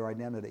knows their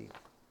identity.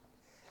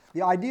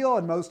 The ideal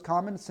and most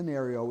common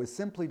scenario is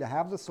simply to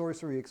have the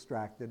sorcery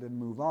extracted and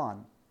move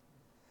on.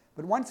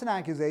 But once an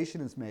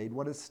accusation is made,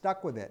 one is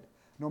stuck with it,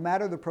 no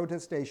matter the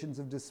protestations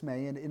of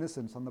dismay and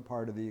innocence on the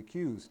part of the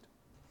accused.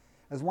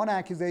 As one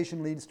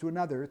accusation leads to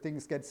another,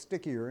 things get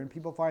stickier and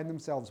people find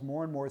themselves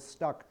more and more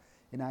stuck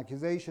in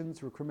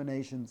accusations,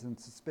 recriminations, and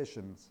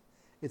suspicions.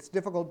 It's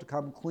difficult to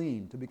come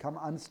clean, to become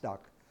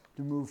unstuck,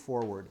 to move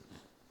forward.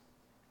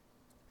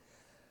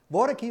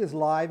 Vodaki is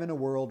live in a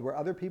world where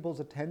other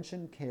people's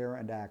attention, care,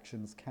 and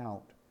actions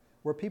count,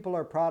 where people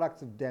are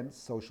products of dense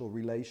social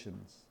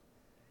relations.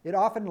 It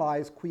often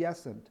lies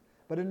quiescent,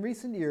 but in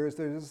recent years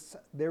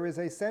there is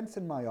a sense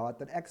in Mayotte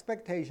that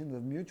expectations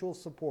of mutual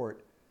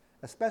support,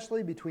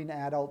 especially between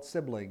adult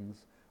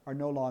siblings, are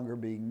no longer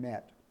being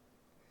met.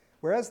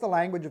 Whereas the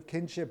language of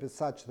kinship is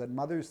such that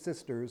mothers'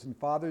 sisters and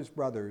fathers'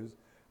 brothers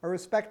are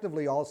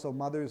respectively also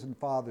mothers and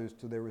fathers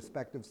to their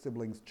respective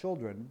siblings'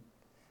 children,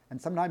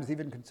 and sometimes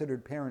even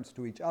considered parents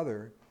to each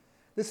other,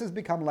 this has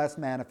become less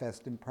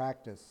manifest in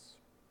practice.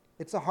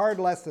 It's a hard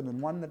lesson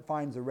and one that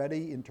finds a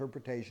ready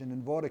interpretation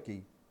in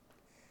Vodaki.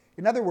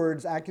 In other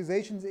words,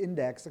 accusations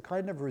index a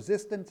kind of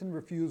resistance and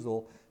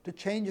refusal to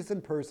changes in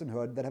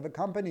personhood that have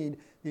accompanied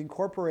the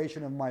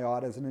incorporation of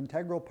Mayotte as an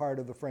integral part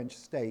of the French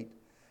state,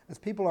 as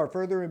people are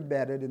further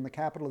embedded in the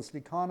capitalist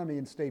economy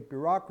and state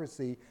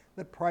bureaucracy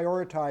that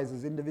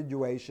prioritizes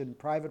individuation,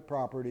 private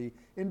property,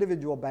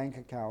 individual bank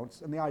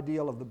accounts, and the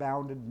ideal of the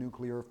bounded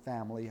nuclear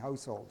family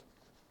household.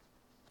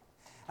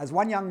 As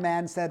one young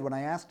man said when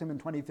I asked him in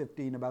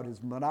 2015 about his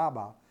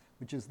Maraba,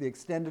 which is the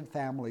extended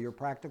family or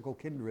practical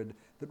kindred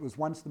that was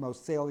once the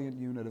most salient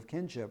unit of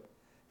kinship,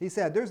 he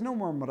said, "There's no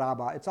more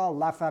Maraba, it's all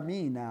La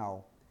Famille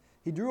now."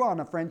 He drew on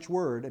a French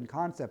word and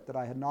concept that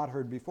I had not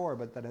heard before,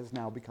 but that has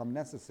now become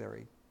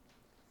necessary.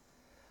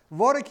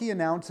 Vodaki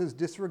announces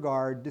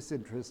disregard,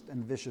 disinterest,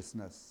 and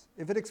viciousness.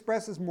 If it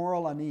expresses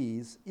moral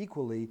unease,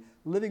 equally,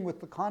 living with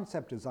the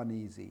concept is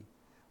uneasy.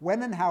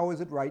 When and how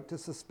is it right to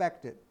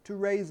suspect it, to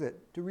raise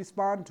it, to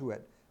respond to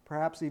it,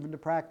 perhaps even to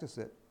practice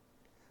it?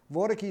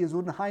 Vodaki is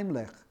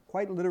unheimlich,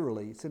 quite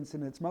literally, since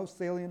in its most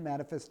salient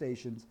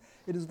manifestations,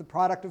 it is the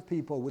product of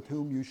people with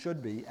whom you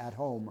should be at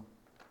home.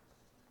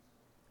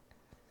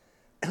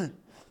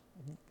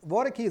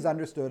 Vodaki is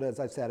understood, as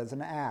I've said, as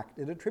an act.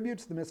 It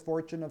attributes the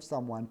misfortune of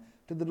someone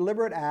to the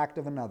deliberate act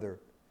of another.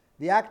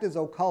 The act is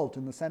occult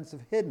in the sense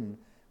of hidden,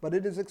 but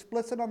it is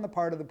explicit on the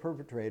part of the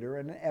perpetrator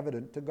and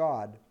evident to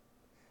God.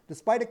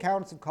 Despite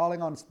accounts of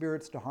calling on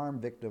spirits to harm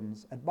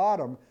victims, at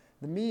bottom,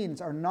 the means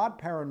are not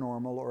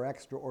paranormal or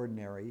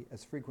extraordinary,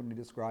 as frequently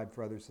described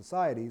for other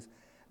societies.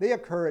 They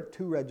occur at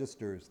two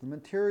registers, the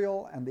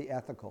material and the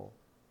ethical.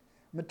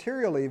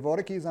 Materially,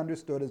 Vodaki is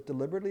understood as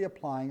deliberately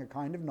applying a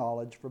kind of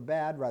knowledge for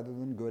bad rather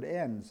than good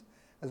ends,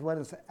 as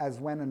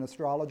when an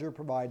astrologer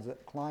provides a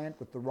client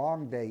with the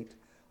wrong date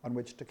on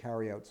which to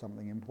carry out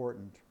something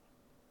important.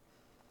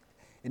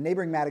 In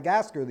neighboring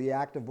Madagascar, the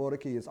act of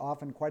Vodaki is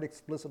often quite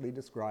explicitly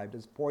described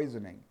as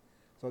poisoning.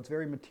 So it's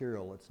very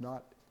material. It's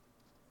not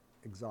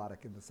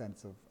exotic in the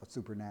sense of a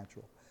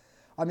supernatural.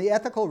 On the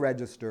ethical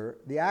register,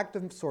 the act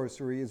of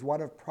sorcery is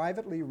one of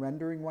privately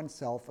rendering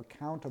oneself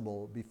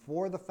accountable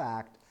before the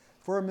fact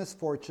for a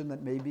misfortune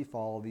that may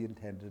befall the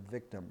intended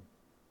victim.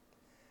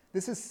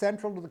 This is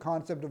central to the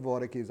concept of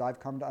Vodaki as I've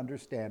come to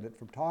understand it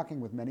from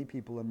talking with many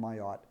people in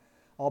Mayotte,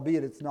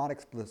 albeit it's not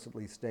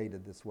explicitly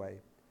stated this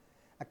way.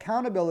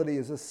 Accountability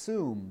is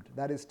assumed,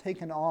 that is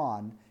taken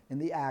on, in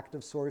the act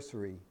of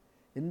sorcery.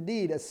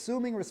 Indeed,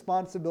 assuming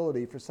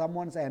responsibility for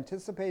someone's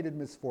anticipated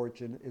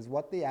misfortune is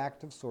what the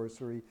act of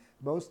sorcery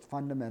most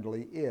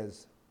fundamentally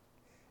is.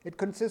 It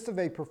consists of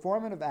a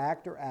performative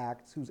act or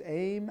acts whose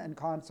aim and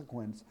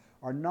consequence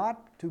are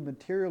not to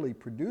materially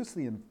produce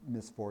the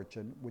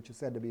misfortune, which is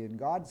said to be in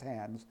God's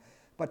hands,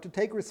 but to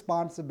take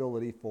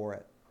responsibility for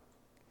it.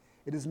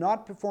 It is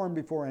not performed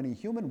before any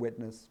human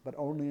witness, but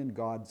only in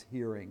God's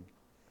hearing.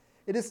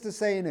 It is to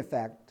say, in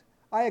effect,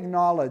 I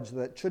acknowledge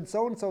that should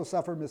so-and-so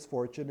suffer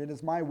misfortune, it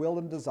is my will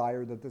and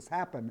desire that this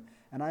happen,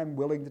 and I am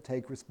willing to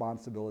take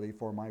responsibility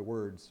for my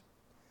words.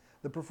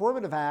 The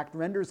performative act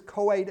renders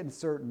coate and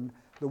certain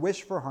the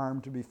wish for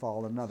harm to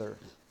befall another.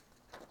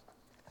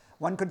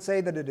 One could say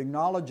that it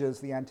acknowledges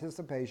the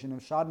anticipation of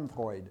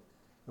schadenfreude,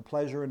 the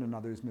pleasure in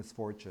another's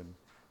misfortune,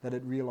 that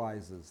it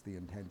realizes the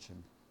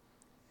intention.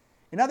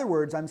 In other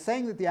words, I'm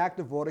saying that the act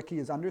of vodaki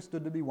is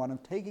understood to be one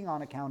of taking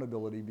on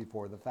accountability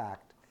before the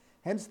fact.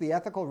 Hence, the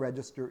ethical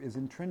register is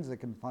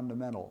intrinsic and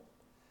fundamental.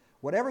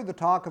 Whatever the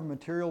talk of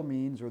material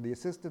means or the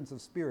assistance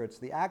of spirits,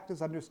 the act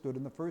is understood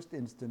in the first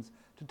instance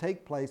to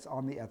take place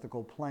on the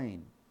ethical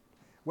plane.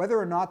 Whether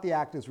or not the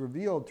act is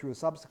revealed through a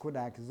subsequent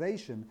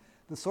accusation,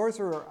 the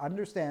sorcerer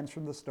understands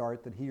from the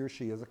start that he or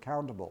she is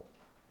accountable.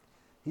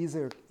 He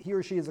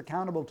or she is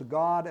accountable to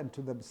God and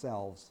to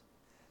themselves.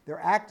 Their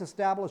act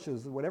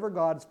establishes that whatever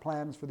God's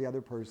plans for the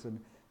other person,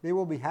 they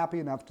will be happy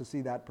enough to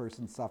see that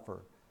person suffer,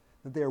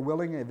 that they are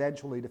willing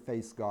eventually to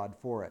face God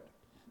for it.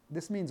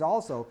 This means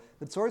also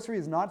that sorcery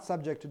is not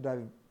subject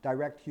to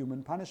direct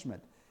human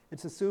punishment.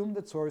 It's assumed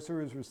that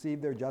sorcerers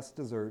receive their just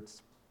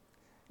deserts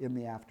in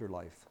the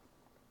afterlife.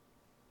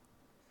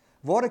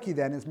 Vodaki,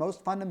 then, is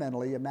most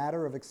fundamentally a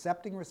matter of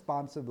accepting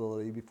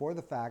responsibility before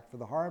the fact for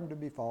the harm to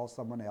befall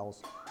someone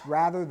else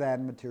rather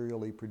than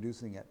materially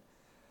producing it.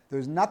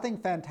 There's nothing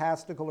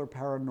fantastical or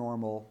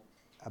paranormal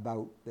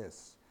about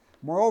this.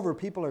 Moreover,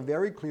 people are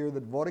very clear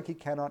that vodaki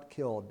cannot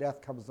kill.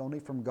 Death comes only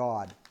from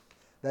God.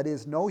 That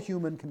is, no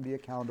human can be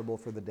accountable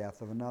for the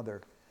death of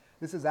another.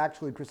 This is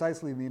actually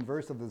precisely the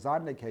inverse of the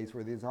Zonde case,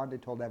 where the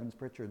Zonde told Evans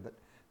Pritchard that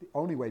the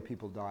only way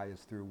people die is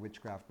through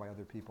witchcraft by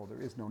other people.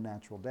 There is no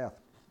natural death.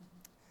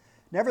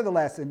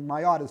 Nevertheless, in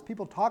Mayat, as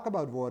people talk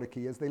about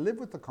vodaki, as they live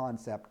with the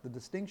concept, the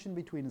distinction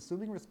between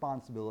assuming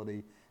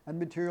responsibility and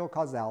material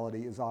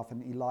causality is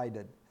often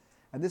elided.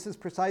 And this is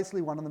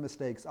precisely one of the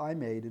mistakes I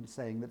made in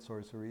saying that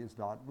sorcery is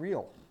not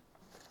real.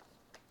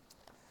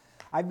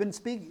 I've been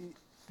speaking,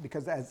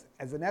 because as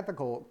an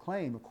ethical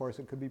claim, of course,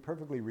 it could be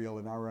perfectly real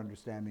in our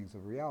understandings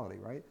of reality,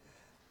 right?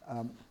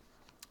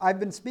 I've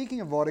been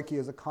speaking of vodaki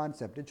as a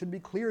concept. It should be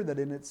clear that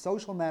in its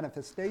social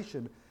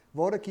manifestation,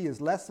 vodaki is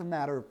less a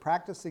matter of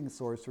practicing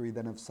sorcery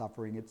than of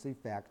suffering its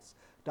effects,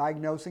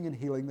 diagnosing and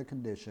healing the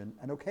condition,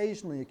 and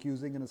occasionally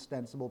accusing an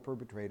ostensible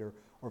perpetrator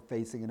or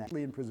facing an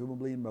and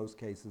presumably in most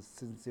cases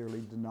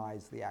sincerely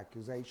denies the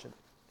accusation.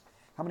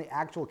 How many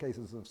actual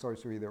cases of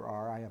sorcery there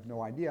are, I have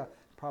no idea,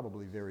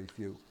 probably very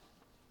few.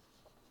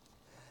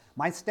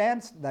 My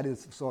stance, that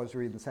is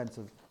sorcery in the sense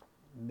of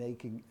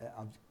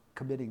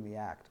committing the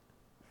act.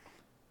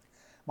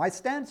 My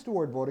stance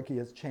toward vodaki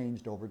has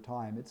changed over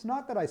time. It's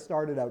not that I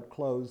started out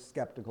closed,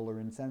 skeptical, or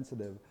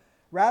insensitive.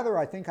 Rather,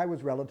 I think I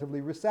was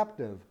relatively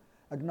receptive,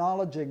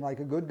 acknowledging like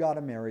a good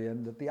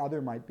Gadameриan that the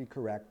other might be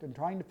correct and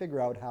trying to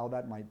figure out how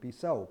that might be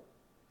so.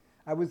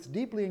 I was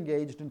deeply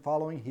engaged in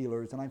following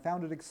healers, and I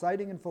found it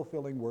exciting and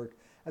fulfilling work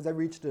as I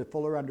reached a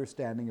fuller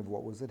understanding of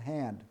what was at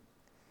hand.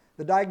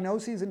 The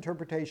diagnoses,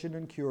 interpretation,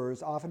 and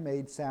cures often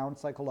made sound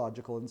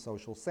psychological and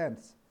social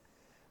sense.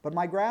 But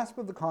my grasp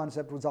of the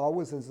concept was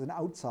always as an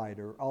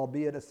outsider,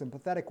 albeit a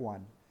sympathetic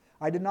one.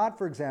 I did not,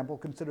 for example,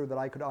 consider that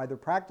I could either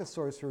practice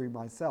sorcery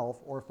myself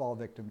or fall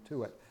victim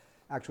to it.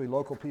 Actually,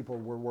 local people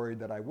were worried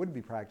that I would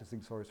be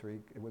practicing sorcery.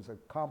 It was a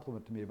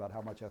compliment to me about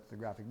how much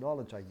ethnographic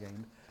knowledge I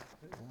gained.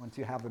 Once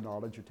you have the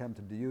knowledge, you're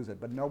tempted to use it,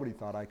 but nobody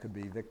thought I could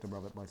be victim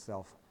of it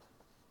myself.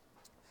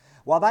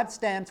 While that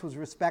stance was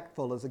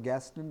respectful as a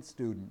guest and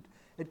student,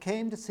 it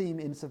came to seem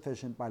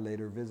insufficient by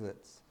later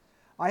visits.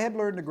 I had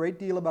learned a great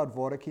deal about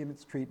vodaki and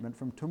its treatment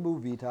from Tumbu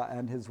Vita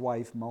and his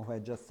wife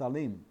Moheja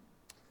Salim.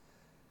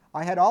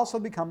 I had also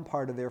become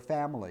part of their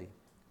family.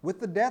 With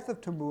the death of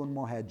Tumbu and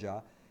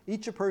Moheja,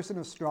 each a person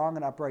of strong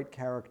and upright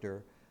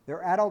character,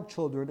 their adult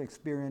children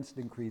experienced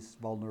increased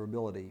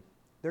vulnerability.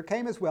 There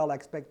came as well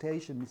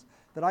expectations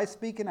that I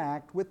speak and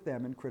act with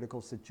them in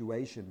critical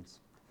situations.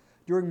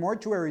 During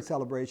mortuary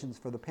celebrations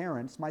for the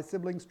parents, my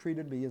siblings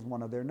treated me as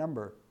one of their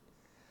number.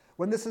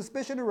 When the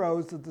suspicion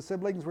arose that the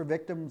siblings were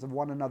victims of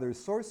one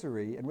another's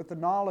sorcery, and with the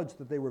knowledge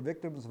that they were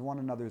victims of one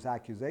another's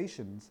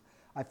accusations,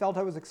 I felt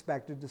I was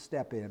expected to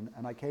step in,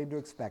 and I came to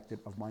expect it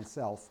of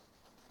myself.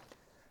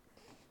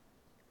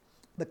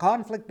 The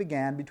conflict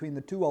began between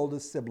the two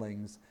oldest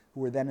siblings, who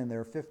were then in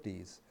their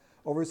 50s,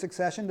 over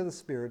succession to the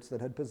spirits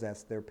that had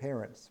possessed their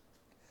parents.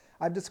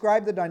 I've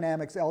described the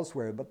dynamics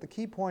elsewhere, but the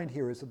key point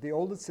here is that the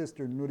oldest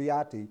sister,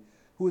 Nuriati,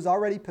 who was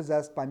already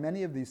possessed by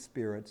many of these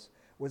spirits,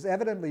 was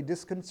evidently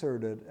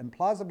disconcerted and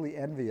plausibly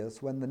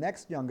envious when the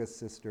next youngest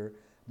sister,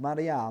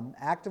 Mariam,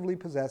 actively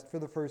possessed for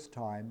the first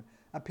time,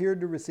 appeared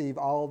to receive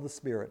all the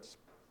spirits.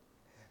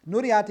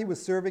 Nuriati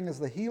was serving as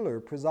the healer,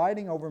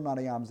 presiding over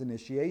Mariam's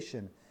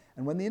initiation,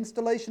 and when the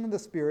installation of the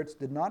spirits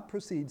did not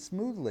proceed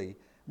smoothly,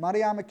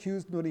 Mariam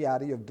accused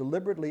Nuriati of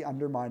deliberately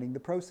undermining the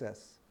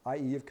process,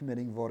 i.e. of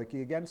committing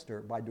vodaki against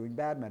her by doing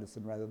bad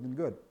medicine rather than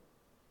good.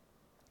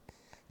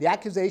 The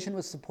accusation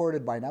was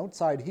supported by an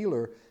outside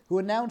healer who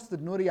announced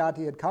that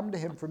Nuriati had come to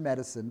him for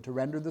medicine to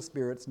render the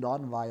spirits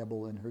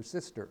non-viable in her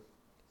sister.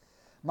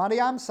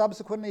 Mariam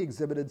subsequently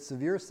exhibited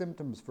severe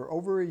symptoms for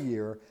over a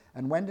year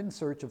and went in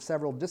search of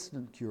several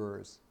distant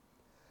cures.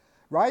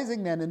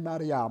 Rising then in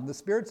Mariam, the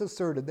spirits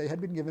asserted they had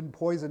been given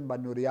poison by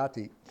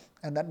Nuriati,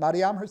 and that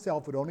Mariam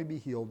herself would only be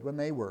healed when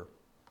they were.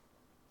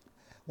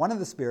 One of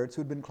the spirits,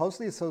 who had been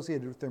closely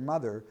associated with their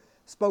mother,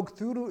 spoke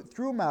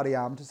through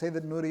Mariam to say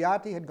that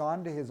Nuriati had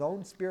gone to his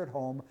own spirit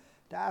home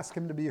to ask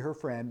him to be her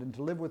friend and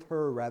to live with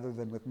her rather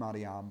than with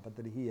Mariam, but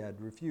that he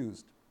had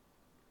refused.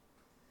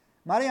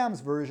 Mariam's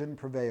version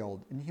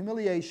prevailed. In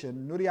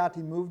humiliation,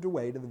 Nuriati moved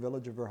away to the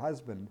village of her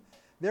husband,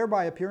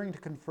 thereby appearing to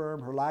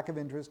confirm her lack of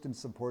interest in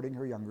supporting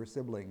her younger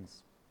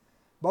siblings.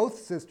 Both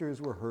sisters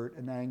were hurt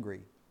and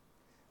angry.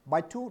 By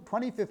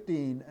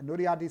 2015,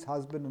 Nuriati's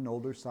husband and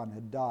older son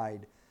had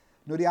died.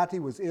 Nuriati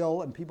was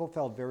ill and people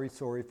felt very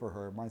sorry for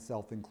her,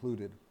 myself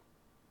included.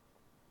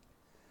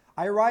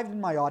 I arrived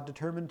in Mayotte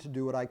determined to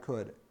do what I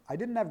could. I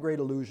didn't have great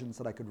illusions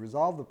that I could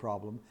resolve the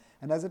problem,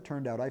 and as it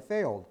turned out, I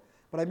failed.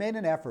 But I made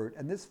an effort,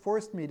 and this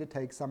forced me to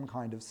take some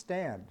kind of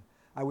stand.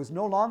 I was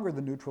no longer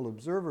the neutral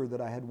observer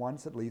that I had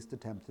once at least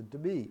attempted to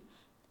be.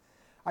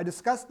 I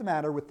discussed the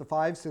matter with the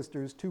 5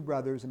 sisters, 2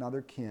 brothers, and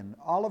other kin,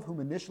 all of whom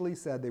initially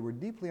said they were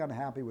deeply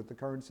unhappy with the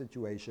current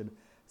situation,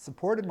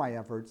 supported my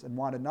efforts, and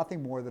wanted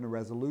nothing more than a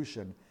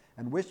resolution,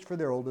 and wished for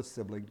their oldest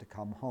sibling to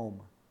come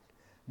home.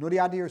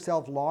 Nuriati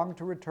herself longed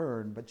to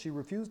return, but she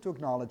refused to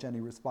acknowledge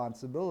any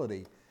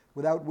responsibility,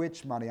 without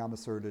which, Mariam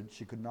asserted,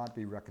 she could not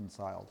be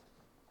reconciled.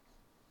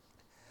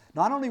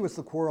 Not only was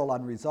the quarrel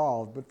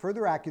unresolved, but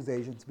further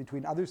accusations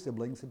between other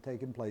siblings had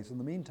taken place in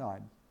the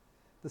meantime.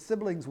 The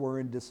siblings were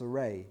in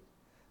disarray.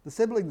 The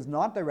siblings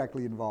not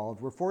directly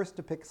involved were forced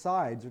to pick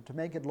sides or to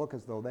make it look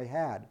as though they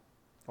had,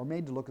 or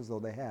made to look as though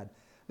they had.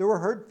 There were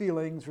hurt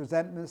feelings,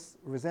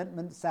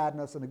 resentment,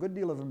 sadness, and a good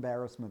deal of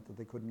embarrassment that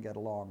they couldn't get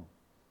along.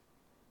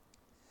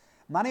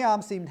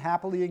 Mariam seemed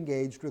happily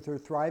engaged with her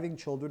thriving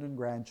children and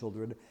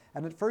grandchildren,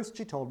 and at first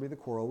she told me the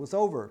quarrel was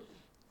over.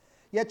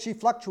 Yet she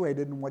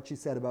fluctuated in what she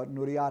said about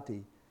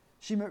Nuriati.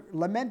 She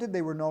lamented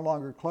they were no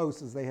longer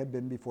close as they had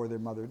been before their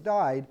mother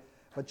died,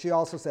 but she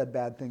also said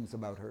bad things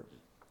about her.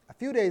 A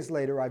few days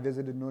later, I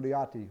visited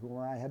Nuriati, whom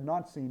I had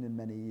not seen in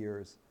many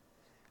years.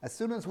 As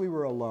soon as we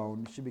were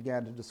alone, she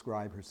began to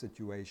describe her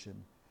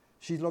situation.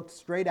 She looked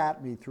straight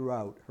at me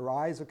throughout, her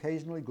eyes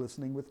occasionally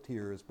glistening with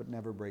tears, but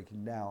never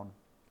breaking down.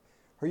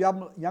 Her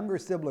younger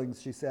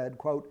siblings, she said,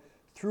 quote,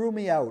 threw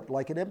me out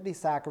like an empty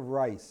sack of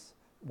rice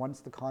once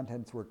the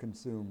contents were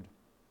consumed.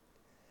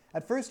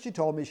 At first she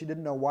told me she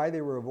didn't know why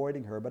they were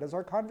avoiding her, but as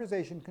our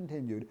conversation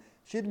continued,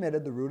 she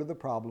admitted the root of the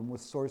problem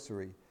was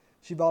sorcery.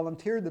 She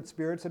volunteered that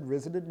spirits had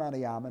visited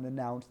Mariam and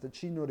announced that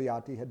she,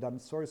 Nuriati, had done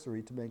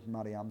sorcery to make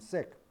Mariam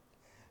sick.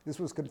 This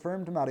was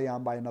confirmed to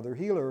Mariam by another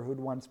healer who had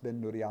once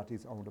been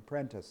Nuriati's own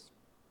apprentice.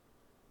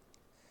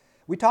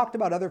 We talked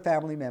about other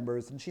family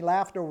members, and she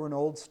laughed over an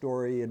old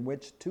story in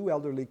which 2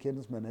 elderly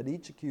kinsmen had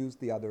each accused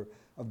the other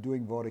of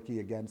doing vodaki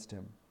against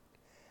him.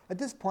 At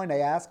this point, I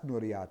asked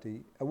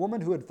Nuriati, a woman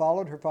who had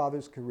followed her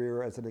father's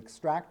career as an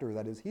extractor,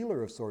 that is,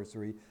 healer of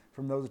sorcery,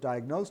 from those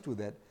diagnosed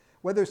with it,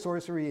 whether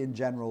sorcery in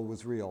general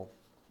was real.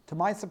 To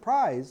my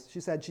surprise,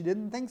 she said she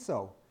didn't think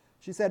so.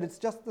 She said it's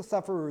just the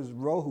sufferer's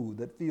rohu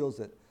that feels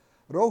it.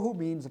 Rohu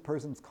means a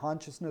person's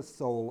consciousness,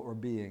 soul, or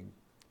being.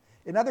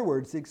 In other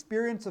words, the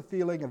experience of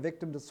feeling a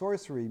victim to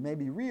sorcery may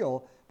be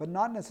real, but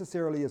not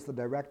necessarily as the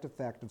direct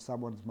effect of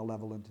someone's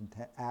malevolent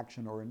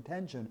action or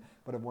intention,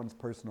 but of one's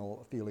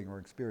personal feeling or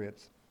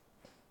experience.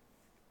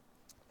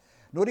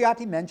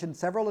 Nuriati mentioned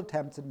several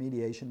attempts at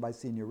mediation by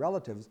senior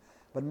relatives,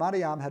 but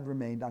Mariam had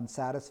remained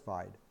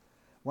unsatisfied.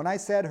 When I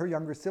said her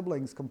younger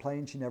siblings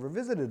complained she never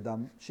visited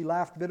them, she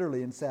laughed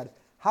bitterly and said,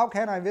 "How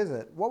can I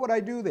visit? What would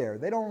I do there?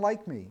 They don't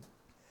like me."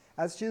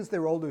 As she is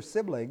their older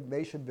sibling,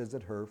 they should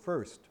visit her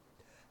first.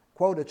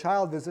 Quote, a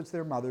child visits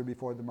their mother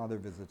before the mother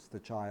visits the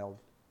child.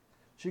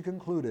 She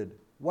concluded,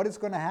 what is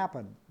going to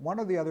happen? One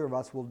or the other of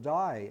us will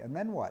die, and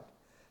then what?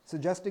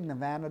 Suggesting the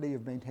vanity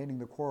of maintaining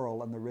the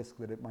quarrel and the risk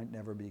that it might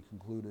never be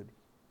concluded.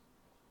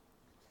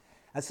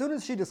 As soon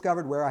as she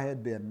discovered where I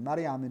had been,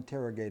 Mariam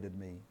interrogated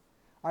me.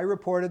 I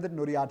reported that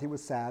Nuriati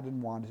was sad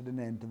and wanted an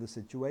end to the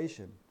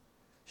situation.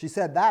 She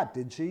said that,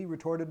 did she?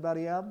 Retorted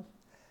Mariam.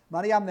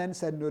 Mariam then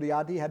said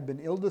Nuriati had been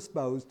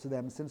ill-disposed to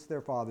them since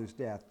their father's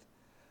death.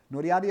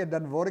 Nuriati had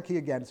done vodaki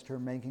against her,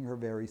 making her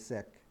very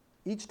sick.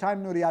 Each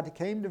time Nuriati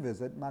came to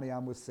visit,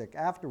 Mariam was sick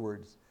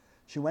afterwards.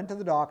 She went to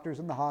the doctors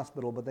in the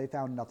hospital, but they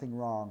found nothing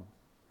wrong.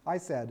 I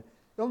said,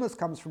 illness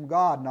comes from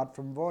God, not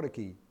from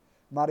vodaki.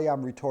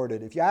 Mariam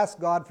retorted, if you ask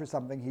God for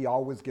something, he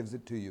always gives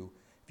it to you.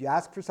 If you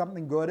ask for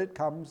something good, it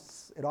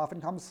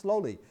often comes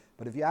slowly.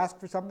 But if you ask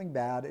for something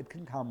bad, it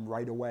can come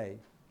right away.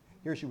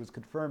 Here she was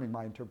confirming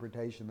my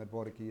interpretation that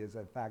vodaki is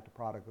in fact a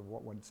product of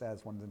what one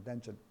says, one's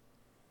intention.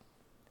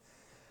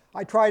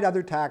 I tried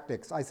other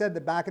tactics. I said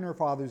that back in her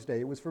father's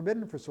day, it was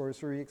forbidden for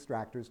sorcery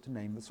extractors to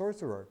name the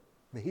sorcerer.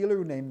 The healer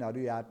who named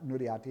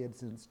Nuriati had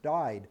since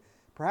died.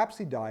 Perhaps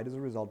he died as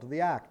a result of the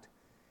act.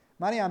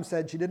 Mariam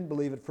said she didn't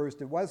believe at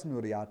first it was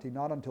Nuriati,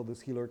 not until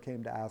this healer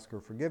came to ask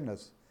her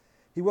forgiveness.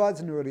 He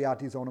was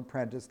Nuriati's own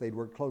apprentice. They'd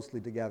worked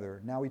closely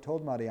together. Now he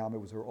told Mariam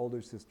it was her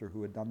older sister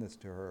who had done this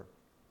to her.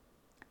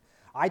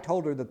 I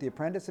told her that the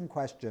apprentice in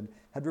question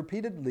had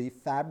repeatedly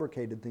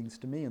fabricated things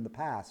to me in the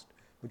past,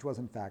 which was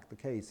in fact the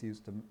case. He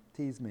used to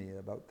tease me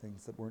about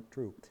things that weren't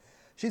true.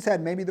 She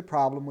said maybe the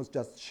problem was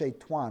just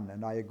Shaitan,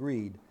 and I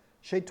agreed.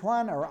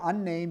 Shaitan are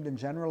unnamed and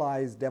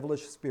generalized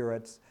devilish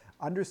spirits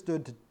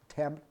understood to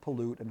tempt,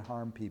 pollute, and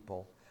harm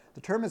people.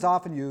 The term is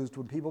often used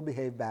when people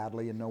behave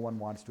badly and no one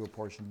wants to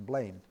apportion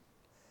blame.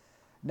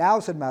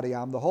 Now, said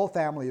Mariam, the whole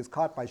family is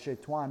caught by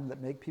Shaitan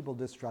that make people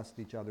distrust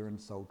each other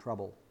and sow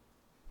trouble.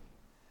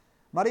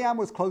 Mariam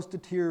was close to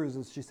tears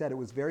as she said it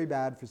was very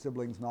bad for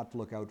siblings not to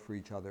look out for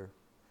each other.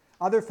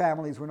 Other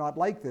families were not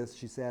like this,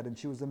 she said, and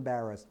she was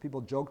embarrassed.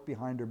 People joked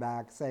behind her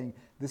back, saying,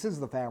 this is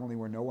the family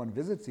where no one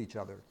visits each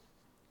other.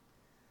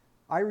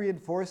 I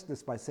reinforced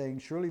this by saying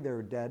surely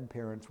their dead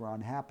parents were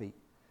unhappy.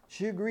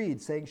 She agreed,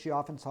 saying she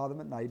often saw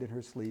them at night in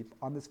her sleep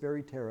on this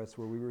very terrace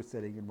where we were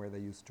sitting and where they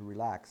used to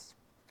relax.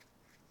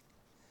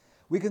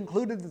 We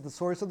concluded that the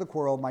source of the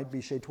quarrel might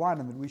be Shaitan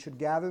and that we should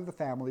gather the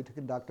family to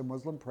conduct a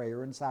Muslim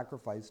prayer and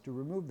sacrifice to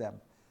remove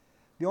them.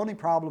 The only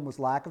problem was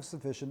lack of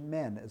sufficient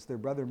men, as their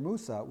brother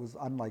Musa was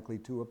unlikely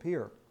to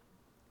appear.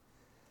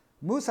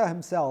 Musa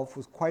himself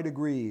was quite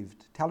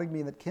aggrieved, telling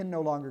me that kin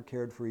no longer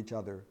cared for each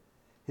other.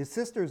 His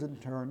sisters in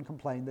turn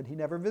complained that he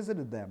never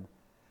visited them.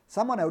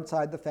 Someone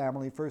outside the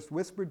family first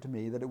whispered to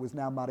me that it was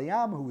now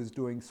Mariam who was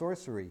doing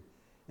sorcery.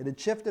 It had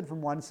shifted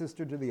from one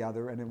sister to the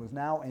other, and it was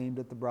now aimed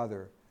at the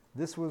brother.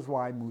 This was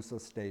why Musa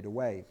stayed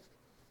away.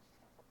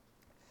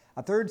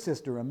 A third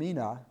sister,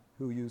 Amina,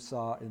 who you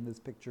saw in this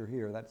picture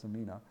here, that's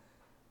Amina,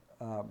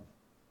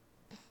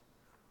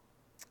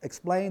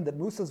 explained that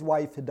Musa's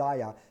wife,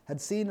 Hidayah,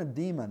 had seen a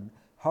demon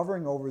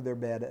hovering over their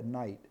bed at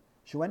night.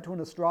 She went to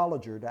an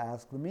astrologer to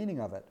ask the meaning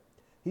of it.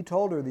 He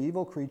told her the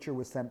evil creature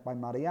was sent by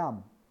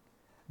Mariam.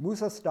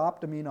 Musa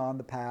stopped Amina on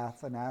the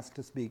path and asked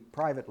to speak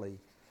privately.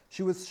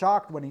 She was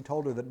shocked when he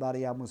told her that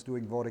Mariam was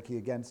doing Vodaki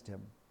against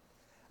him.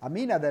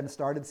 Amina then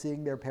started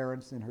seeing their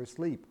parents in her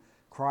sleep,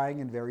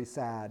 crying and very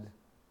sad.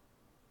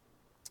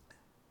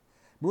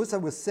 Musa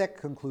was sick,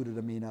 concluded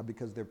Amina,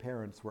 because their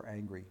parents were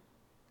angry.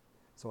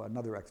 So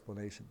another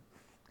explanation.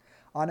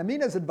 On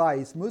Amina's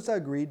advice, Musa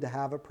agreed to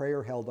have a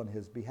prayer held on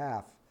his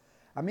behalf.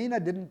 Amina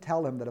didn't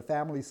tell him that a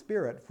family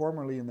spirit,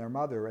 formerly in their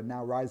mother and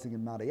now rising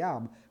in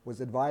Mariam,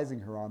 was advising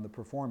her on the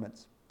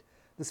performance.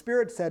 The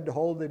spirit said to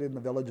hold it in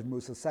the village of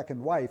Musa's second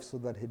wife so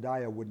that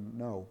Hidayah wouldn't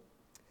know.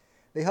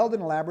 They held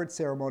an elaborate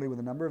ceremony with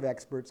a number of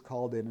experts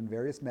called in and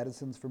various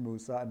medicines for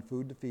Musa and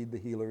food to feed the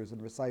healers and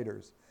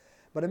reciters.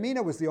 But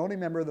Amina was the only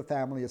member of the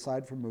family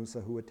aside from Musa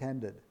who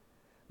attended.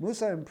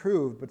 Musa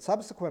improved, but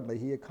subsequently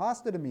he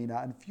accosted Amina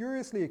and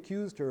furiously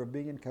accused her of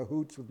being in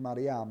cahoots with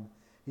Mariam.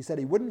 He said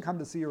he wouldn't come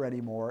to see her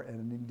anymore,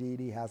 and indeed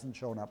he hasn't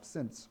shown up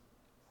since.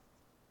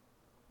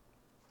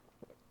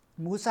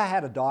 Musa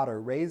had a daughter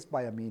raised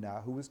by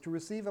Amina who was to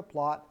receive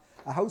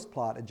a house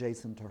plot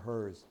adjacent to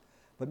hers.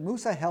 But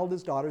Musa held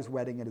his daughter's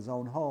wedding at his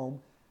own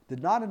home,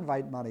 did not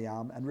invite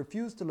Mariam, and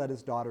refused to let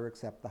his daughter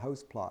accept the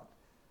house plot.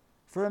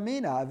 For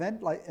Amina,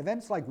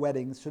 events like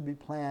weddings should be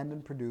planned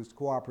and produced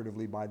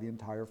cooperatively by the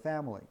entire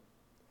family.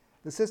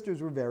 The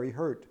sisters were very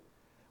hurt.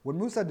 When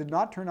Musa did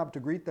not turn up to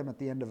greet them at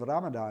the end of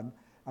Ramadan,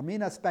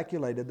 Amina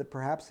speculated that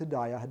perhaps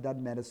Hidayah had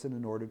done medicine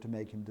in order to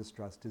make him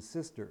distrust his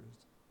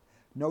sisters.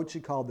 Note she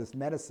called this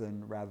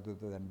medicine rather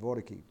than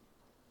Vodaki.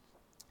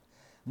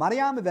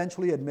 Mariam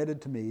eventually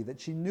admitted to me that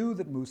she knew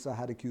that Musa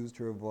had accused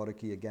her of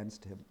Vodaki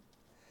against him.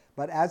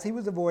 But as he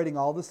was avoiding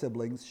all the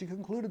siblings, she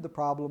concluded the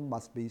problem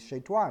must be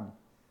Shaitan.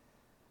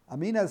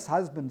 Amina's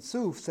husband,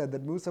 Suf, said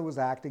that Musa was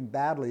acting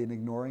badly in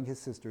ignoring his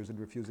sisters and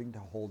refusing to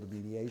hold a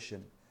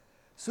mediation.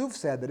 Suf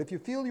said that if you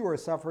feel you are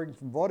suffering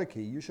from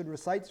Vodaki, you should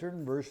recite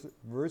certain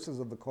verses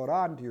of the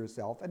Quran to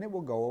yourself and it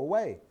will go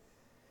away.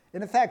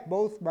 In effect,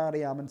 both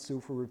Mariam and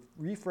Suf were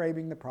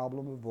reframing the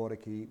problem of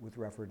Vodaki with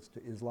reference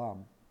to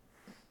Islam.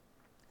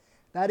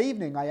 That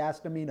evening, I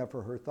asked Amina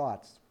for her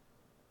thoughts.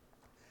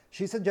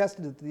 She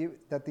suggested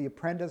that the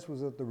apprentice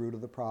was at the root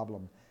of the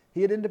problem.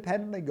 He had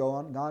independently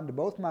gone to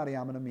both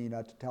Mariam and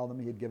Amina to tell them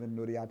he had given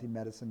Nuriati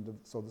medicine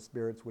so the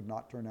spirits would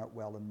not turn out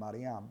well in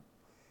Mariam.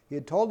 He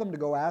had told them to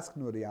go ask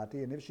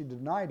Nuriati, and if she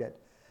denied it,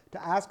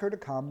 to ask her to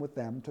come with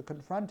them to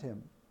confront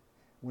him.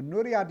 When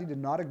Nuriati did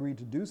not agree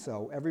to do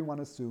so, everyone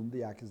assumed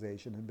the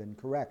accusation had been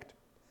correct.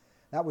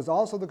 That was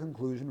also the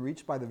conclusion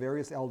reached by the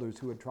various elders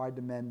who had tried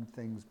to mend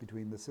things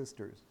between the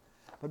sisters.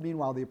 But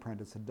meanwhile, the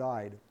apprentice had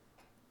died.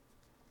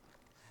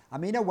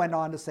 Amina went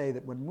on to say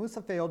that when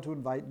Musa failed to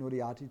invite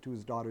Nuriati to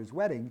his daughter's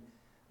wedding,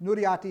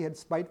 Nuriati had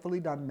spitefully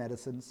done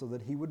medicine so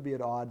that he would be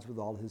at odds with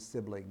all his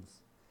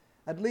siblings.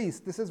 At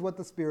least, this is what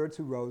the spirits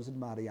who rose in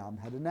Mariam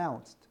had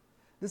announced.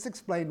 This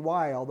explained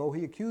why, although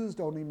he accused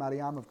only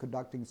Mariam of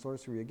conducting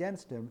sorcery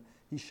against him,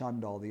 he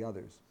shunned all the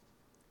others.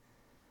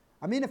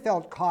 Amina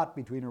felt caught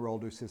between her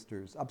older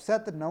sisters.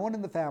 Upset that no one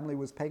in the family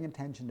was paying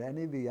attention to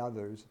any of the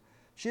others,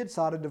 She had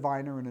sought a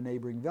diviner in a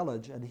neighboring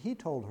village, and he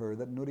told her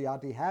that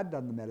Nuriati had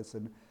done the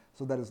medicine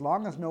so that as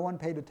long as no one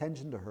paid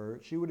attention to her,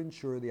 she would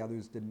ensure the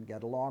others didn't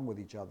get along with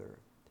each other.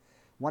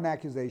 One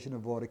accusation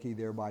of Voriki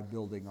thereby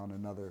building on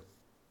another.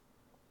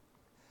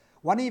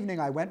 One evening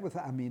I went with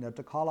Amina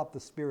to call up the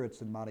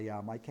spirits in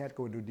Mariam. I can't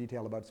go into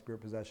detail about spirit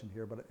possession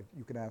here, but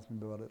you can ask me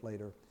about it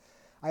later.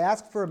 I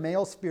asked for a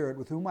male spirit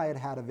with whom I had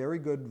had a very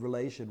good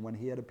relation when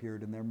he had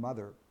appeared in their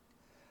mother.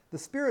 The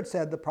spirit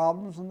said the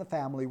problems in the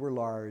family were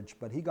large,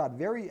 but he got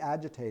very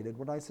agitated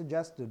when I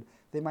suggested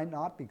they might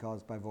not be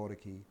caused by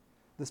Voriki.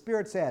 The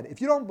spirit said, "If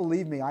you don't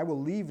believe me, I will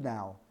leave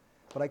now,"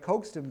 but I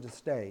coaxed him to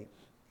stay.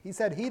 He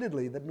said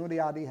heatedly that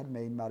Nuriati had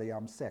made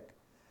Mariam sick.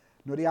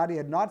 Nuriati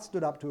had not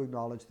stood up to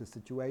acknowledge the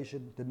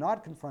situation, did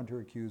not confront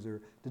her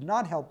accuser, did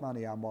not help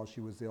Mariam while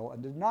she was ill,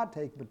 and did not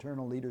take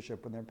maternal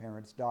leadership when their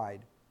parents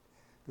died.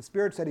 The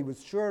spirit said he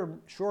was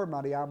sure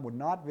Mariam would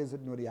not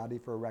visit Nuriati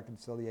for a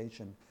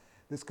reconciliation.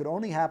 This could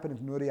only happen if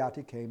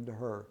Nuriati came to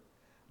her.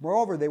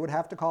 Moreover, they would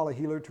have to call a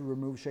healer to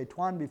remove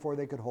Shaitan before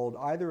they could hold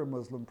either a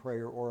Muslim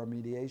prayer or a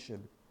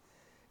mediation.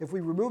 If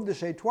we removed the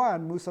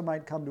Shaitan, Musa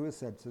might come to his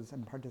senses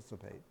and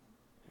participate.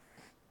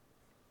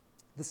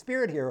 The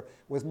spirit here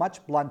was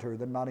much blunter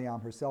than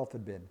Mariam herself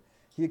had been.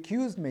 He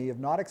accused me of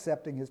not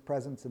accepting his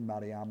presence in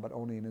Mariam, but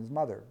only in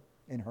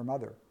her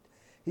mother.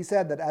 He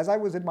said that as I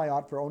was in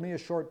Mayat for only a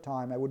short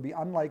time, I would be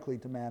unlikely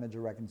to manage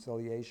a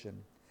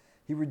reconciliation.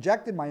 He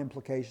rejected my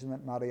implication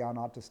that Mariam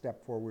ought to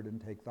step forward and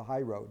take the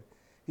high road.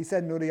 He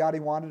said Nuriati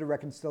wanted a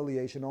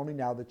reconciliation only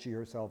now that she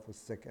herself was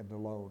sick and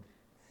alone.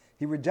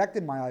 He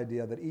rejected my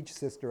idea that each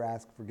sister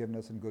asked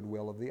forgiveness and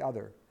goodwill of the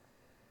other.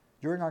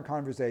 During our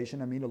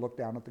conversation, Amina looked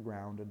down at the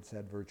ground and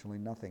said virtually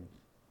nothing.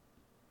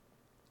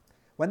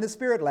 When the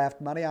spirit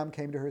left, Mariam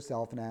came to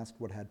herself and asked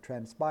what had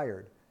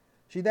transpired.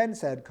 She then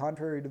said,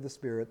 contrary to the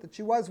spirit, that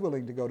she was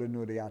willing to go to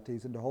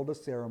Nuriati's and to hold a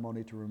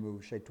ceremony to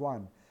remove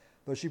Shaitan,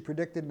 though she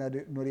predicted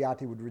that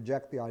Nuriati would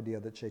reject the idea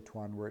that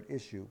Shaitan were at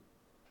issue.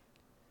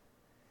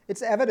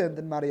 It's evident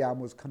that Mariam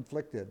was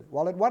conflicted.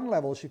 While at one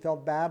level she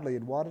felt badly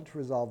and wanted to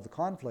resolve the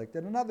conflict,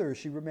 at another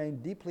she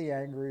remained deeply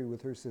angry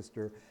with her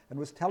sister and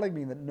was telling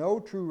me that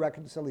no true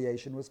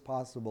reconciliation was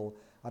possible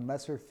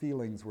unless her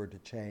feelings were to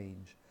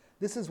change.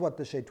 This is what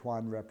the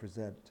Shaitan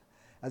represent.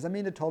 As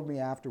Amina told me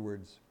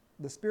afterwards,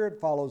 the spirit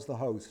follows the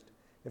host.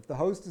 If the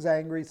host is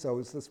angry, so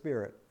is the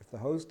spirit. If the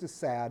host is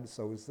sad,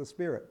 so is the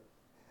spirit.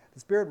 The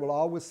spirit will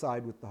always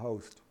side with the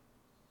host.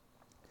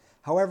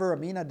 However,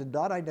 Amina did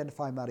not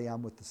identify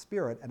Mariam with the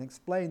spirit and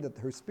explained that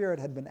her spirit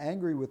had been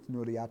angry with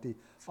Nuriati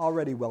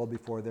already well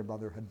before their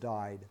mother had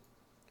died.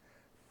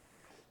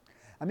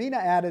 Amina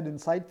added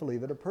insightfully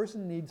that a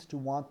person needs to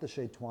want the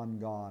Shaitan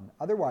gone.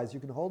 Otherwise, you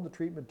can hold the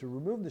treatment to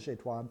remove the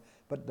Shaitan,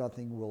 but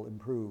nothing will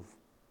improve.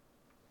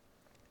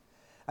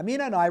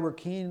 Amina and I were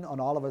keen on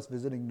all of us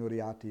visiting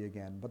Nuriati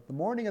again, but the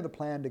morning of the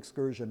planned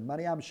excursion,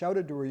 Mariam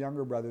shouted to her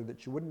younger brother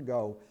that she wouldn't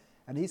go,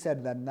 and he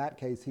said that in that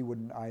case he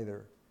wouldn't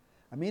either.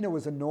 Amina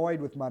was annoyed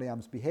with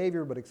Mariam's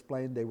behavior, but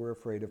explained they were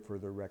afraid of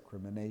further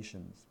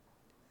recriminations.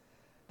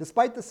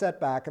 Despite the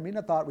setback,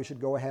 Amina thought we should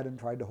go ahead and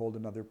try to hold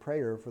another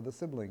prayer for the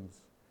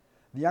siblings.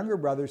 The younger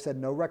brother said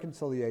no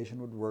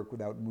reconciliation would work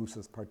without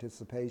Musa's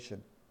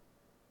participation.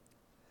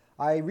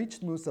 I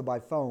reached Musa by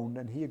phone,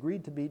 and he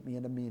agreed to meet me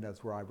in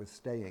Amina's where I was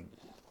staying.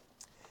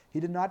 He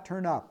did not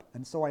turn up,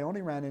 and so I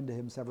only ran into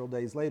him several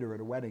days later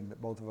at a wedding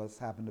that both of us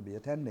happened to be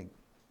attending.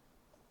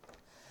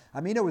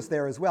 Amina was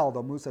there as well,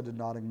 though Musa did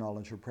not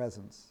acknowledge her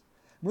presence.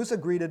 Musa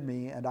greeted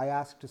me, and I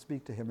asked to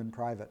speak to him in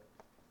private.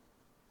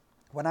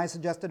 When I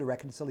suggested a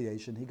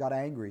reconciliation, he got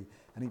angry,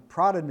 and he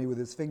prodded me with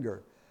his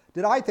finger.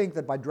 Did I think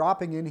that by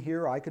dropping in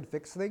here I could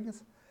fix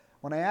things?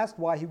 When I asked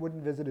why he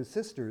wouldn't visit his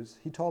sisters,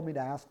 he told me to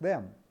ask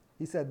them.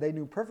 He said they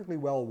knew perfectly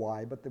well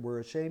why, but they were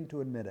ashamed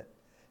to admit it.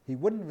 He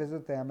wouldn't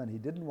visit them, and he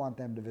didn't want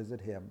them to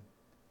visit him.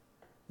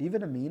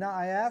 Even Amina,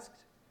 I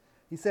asked?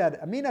 He said,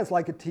 Amina is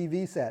like a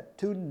TV set,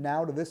 tuned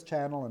now to this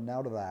channel and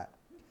now to that.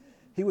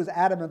 He was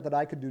adamant that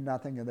I could do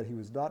nothing and that he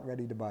was not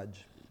ready to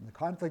budge. The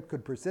conflict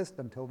could persist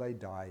until they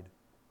died.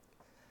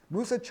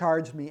 Musa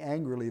charged me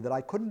angrily that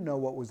I couldn't know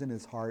what was in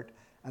his heart,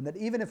 and that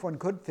even if one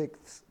could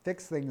fix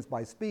things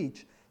by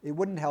speech, it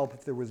wouldn't help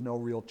if there was no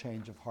real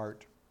change of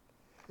heart.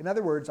 In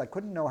other words, I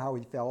couldn't know how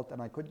he felt,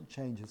 and I couldn't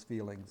change his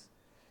feelings.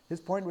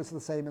 His point was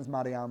the same as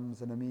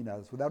Mariam's and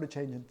Amina's. Without a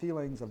change in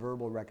feelings, a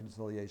verbal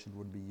reconciliation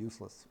would be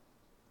useless.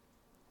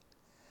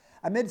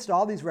 Amidst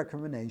all these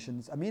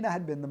recriminations, Amina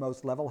had been the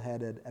most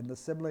level-headed and the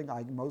sibling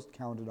I most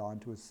counted on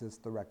to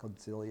assist the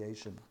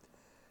reconciliation.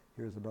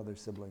 Here's another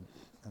sibling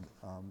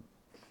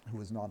who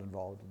was not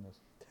involved in this.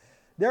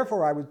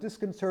 Therefore, I was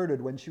disconcerted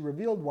when she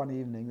revealed one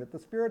evening that the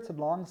spirits had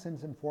long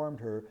since informed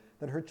her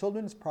that her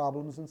children's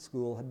problems in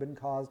school had been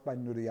caused by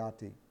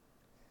Nuriati.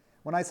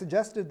 When I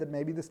suggested that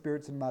maybe the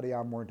spirits in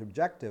Mariam weren't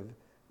objective,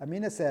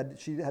 Amina said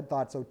she had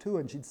thought so too,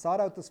 and she'd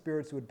sought out the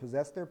spirits who had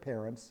possessed their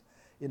parents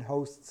in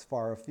hosts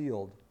far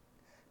afield.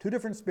 2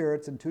 different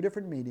spirits and 2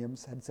 different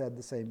mediums had said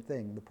the same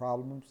thing. The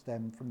problem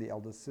stemmed from the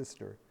eldest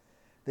sister.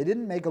 They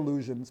didn't make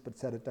allusions, but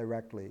said it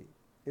directly.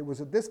 It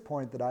was at this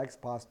point that I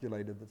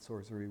expostulated that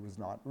sorcery was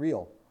not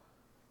real.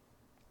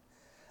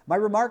 My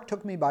remark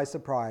took me by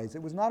surprise.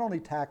 It was not only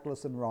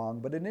tactless and wrong,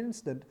 but an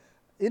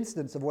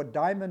instance of what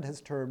Diamond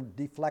has termed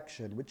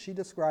deflection, which she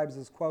describes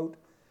as, quote,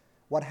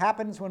 what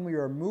happens when we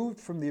are moved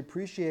from the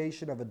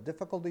appreciation of a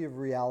difficulty of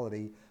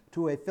reality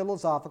to a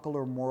philosophical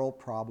or moral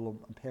problem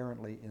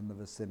apparently in the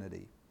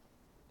vicinity.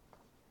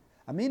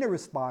 Amina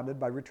responded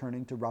by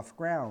returning to rough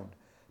ground,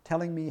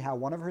 telling me how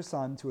one of her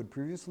sons, who had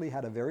previously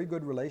had a very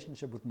good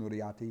relationship with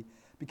Nuriati,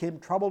 became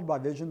troubled by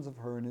visions of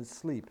her in his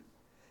sleep.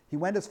 He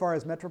went as far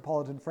as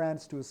metropolitan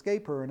France to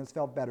escape her and has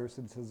felt better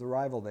since his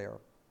arrival there.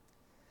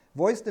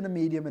 Voiced in a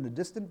medium in a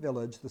distant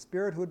village, the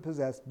spirit who had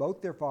possessed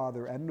both their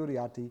father and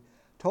Nuriati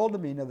told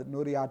Amina that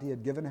Nuriati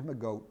had given him a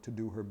goat to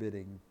do her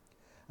bidding.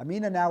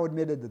 Amina now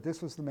admitted that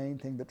this was the main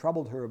thing that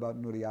troubled her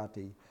about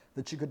Nuriati,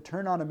 that she could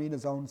turn on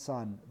Amina's own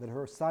son, that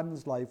her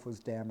son's life was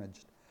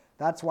damaged.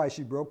 That's why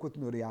she broke with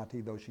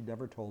Nuriati, though she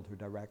never told her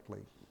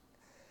directly.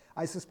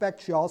 I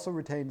suspect she also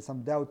retained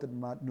some doubt that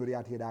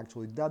Nuriati had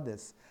actually done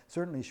this.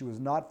 Certainly she was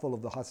not full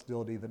of the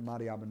hostility that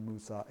Mariam and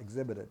Musa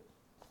exhibited.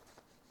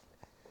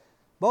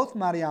 Both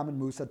Mariam and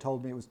Musa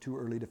told me it was too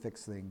early to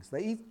fix things.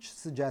 They each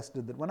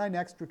suggested that when I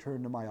next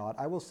return to Mayotte,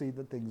 I will see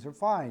that things are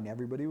fine.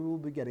 Everybody will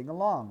be getting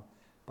along.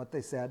 But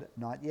they said,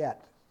 not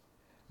yet.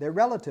 Their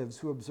relatives,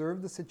 who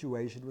observed the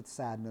situation with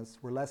sadness,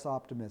 were less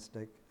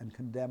optimistic and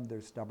condemned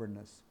their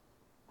stubbornness.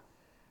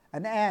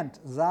 An aunt,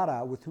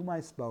 Zara, with whom I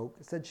spoke,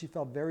 said she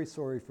felt very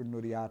sorry for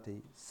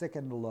Nuriati, sick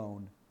and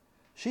alone.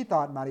 She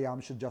thought Mariam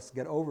should just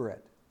get over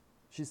it.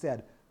 She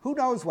said, who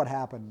knows what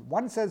happened?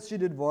 One says she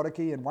did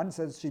Voriki and one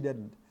says she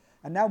didn't.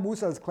 And now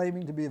Musa is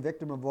claiming to be a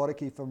victim of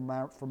Voriki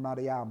from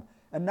Mariam.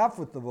 Enough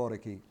with the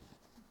Voriki.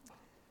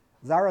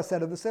 Zara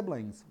said of the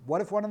siblings,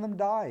 what if one of them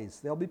dies?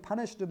 They'll be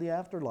punished in the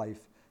afterlife.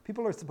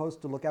 People are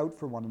supposed to look out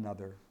for one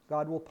another.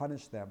 God will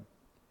punish them.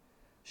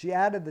 She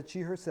added that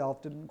she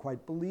herself didn't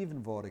quite believe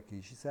in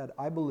Voriki. She said,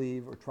 I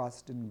believe or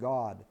trust in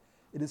God.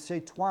 It is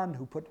Shaitan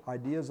who put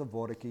ideas of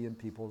Voriki in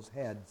people's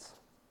heads.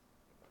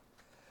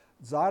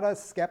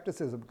 Zara's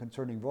skepticism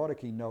concerning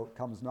Voriki, note,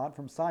 comes not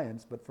from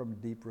science, but from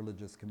deep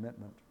religious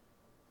commitment.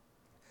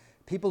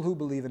 People who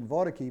believe in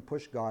Voriki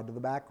push God to the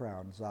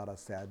background, Zara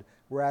said,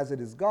 whereas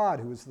it is God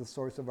who is the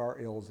source of our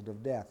ills and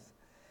of death.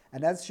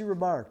 And as she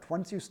remarked,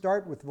 once you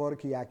start with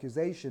Voriki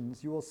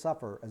accusations, you will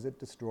suffer as it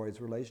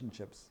destroys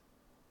relationships.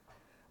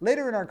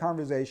 Later in our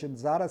conversation,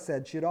 Zara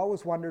said she had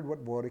always wondered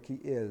what Voriki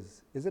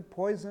is. Is it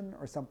poison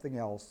or something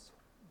else?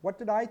 What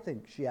did I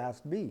think? She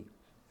asked me.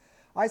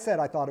 I said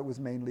I thought it was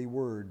mainly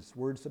words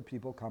that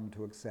people come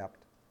to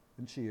accept.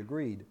 And she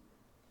agreed.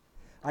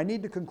 I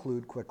need to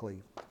conclude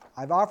quickly.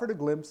 I've offered a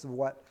glimpse of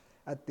what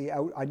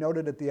I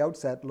noted at the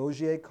outset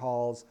Laugier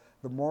calls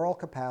the moral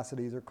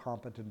capacities or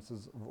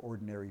competences of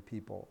ordinary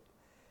people.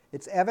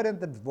 It's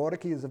evident that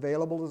Voriki is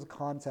available as a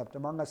concept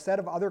among a set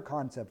of other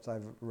concepts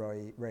I've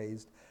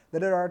raised,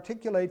 that it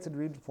articulates and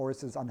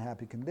reinforces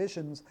unhappy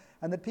conditions,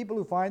 and that people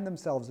who find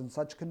themselves in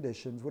such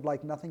conditions would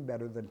like nothing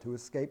better than to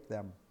escape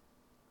them.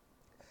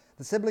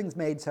 The siblings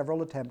made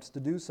several attempts to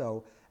do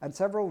so, and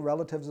several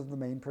relatives of the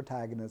main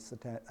protagonists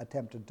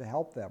attempted to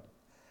help them,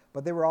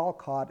 but they were all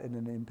caught in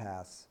an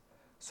impasse.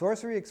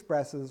 Sorcery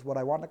expresses what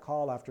I want to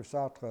call, after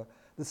Sartre,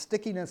 the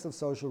stickiness of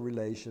social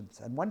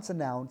relations, and once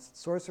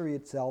announced, sorcery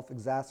itself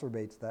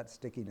exacerbates that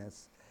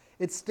stickiness.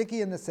 It's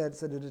sticky in the sense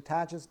that it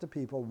attaches to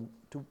people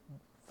to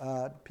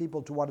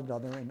one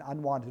another in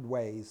unwanted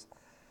ways,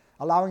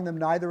 allowing them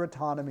neither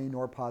autonomy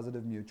nor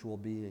positive mutual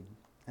being.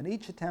 And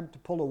each attempt to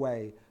pull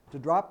away, to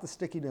drop the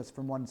stickiness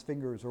from one's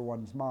fingers or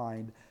one's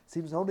mind,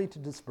 seems only to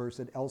disperse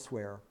it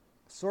elsewhere.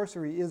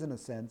 Sorcery is, in a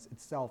sense,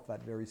 itself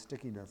that very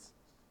stickiness.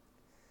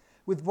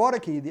 With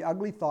Voriki, the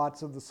ugly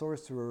thoughts of the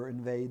sorcerer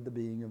invade the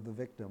being of the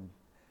victim.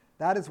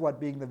 That is what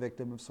being the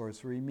victim of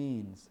sorcery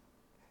means.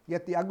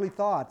 Yet the ugly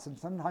thoughts, and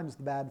sometimes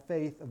the bad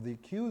faith of the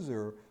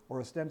accuser or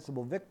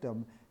ostensible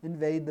victim,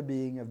 invade the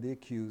being of the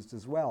accused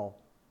as well.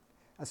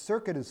 A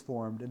circuit is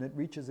formed and it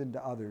reaches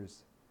into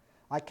others.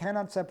 I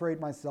cannot separate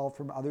myself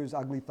from others'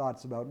 ugly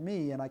thoughts about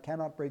me, and I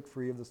cannot break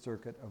free of the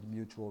circuit of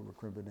mutual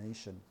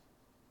recrimination.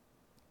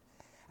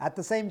 At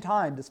the same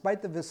time,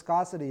 despite the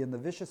viscosity and the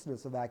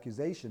viciousness of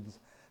accusations,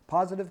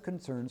 positive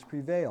concerns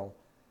prevail.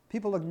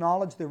 People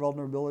acknowledge their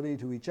vulnerability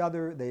to each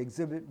other, they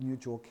exhibit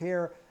mutual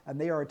care, and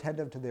they are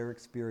attentive to their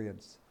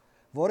experience.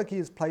 Voriki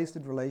is placed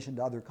in relation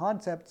to other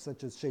concepts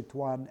such as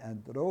Shaitan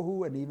and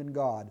Rohu and even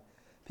God.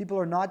 People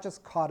are not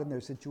just caught in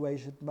their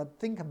situation, but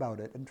think about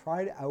it and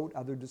try out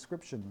other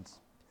descriptions.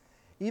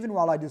 Even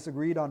while I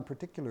disagreed on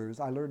particulars,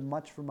 I learned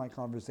much from my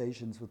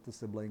conversations with the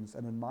siblings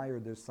and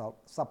admired their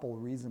supple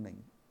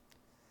reasoning.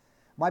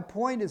 My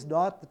point is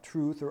not the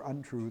truth or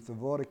untruth of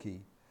Voriki,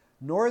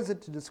 nor is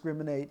it to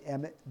discriminate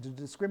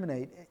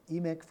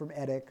emic from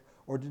etic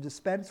or to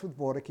dispense with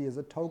Voriki as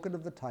a token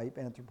of the type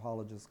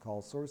anthropologists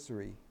call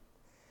sorcery.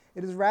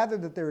 It is rather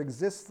that there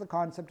exists the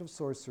concept of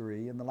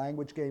sorcery in the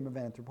language game of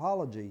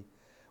anthropology.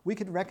 We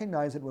can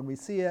recognize it when we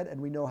see it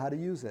and we know how to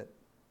use it.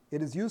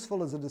 It is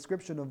useful as a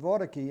description of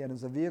Voriki and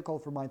as a vehicle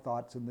for my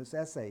thoughts in this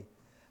essay,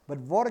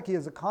 But Vodaki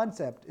as a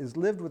concept is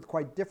lived with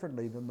quite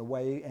differently than the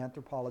way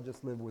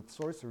anthropologists live with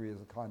sorcery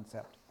as a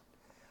concept.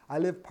 I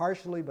live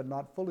partially but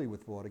not fully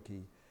with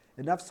Vodaki,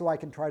 enough so I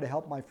can try to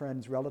help my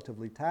friends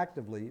relatively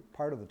tactively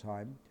part of the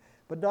time,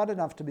 but not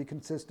enough to be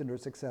consistent or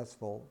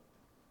successful,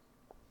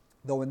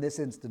 though in this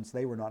instance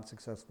they were not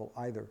successful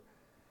either.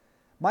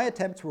 My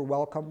attempts were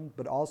welcomed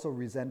but also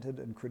resented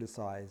and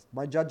criticized.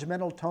 My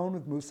judgmental tone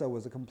with Musa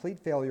was a complete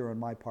failure on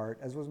my part,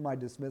 as was my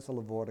dismissal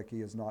of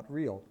Vodaki as not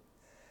real.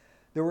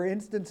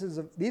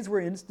 These were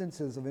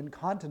instances of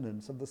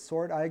incontinence of the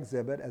sort I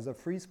exhibit as a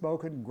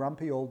free-spoken,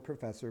 grumpy old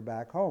professor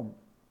back home.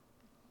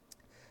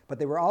 But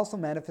they were also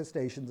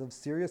manifestations of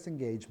serious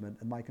engagement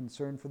and my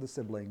concern for the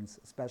siblings,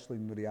 especially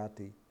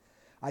Nuriati.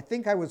 I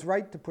think I was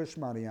right to push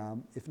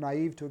Mariam, if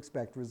naive to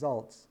expect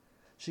results.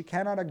 She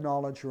cannot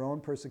acknowledge her own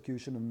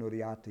persecution of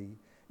Nuriati,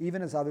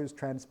 even as others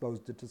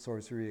transposed it to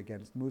sorcery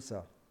against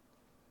Musa.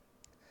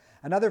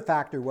 Another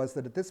factor was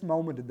that at this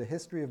moment in the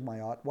history of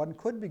Mayotte, one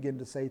could begin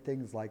to say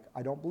things like,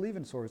 I don't believe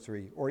in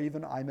sorcery, or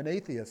even, I'm an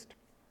atheist.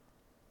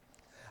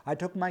 I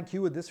took my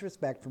cue in this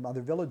respect from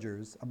other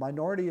villagers, a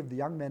minority of the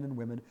young men and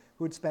women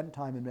who had spent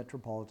time in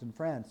metropolitan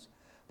France,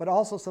 but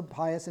also some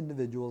pious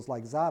individuals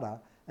like Zara,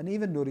 and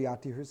even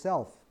Nuriati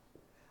herself.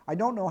 I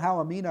don't know how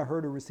Amina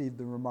heard or received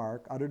the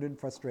remark, uttered in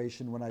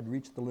frustration when I'd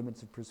reached the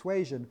limits of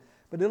persuasion,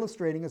 but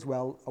illustrating as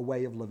well a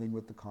way of living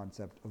with the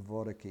concept of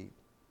Vodaki.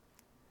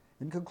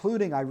 In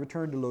concluding, I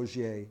return to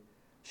Laugier.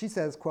 She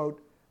says,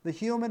 quote, the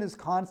human is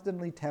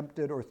constantly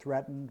tempted or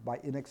threatened by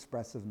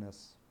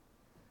inexpressiveness.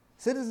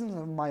 Citizens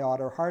of Mayotte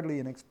are hardly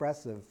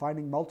inexpressive,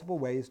 finding multiple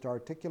ways to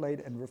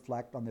articulate and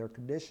reflect on their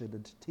condition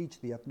and to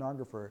teach the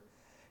ethnographer.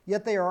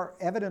 Yet they are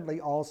evidently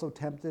also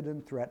tempted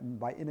and threatened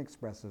by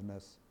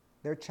inexpressiveness.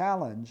 Their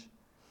challenge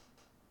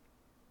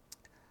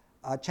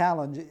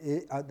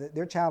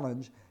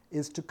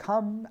is to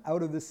come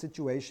out of this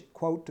situation,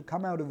 quote, to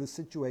come out of this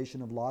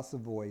situation of loss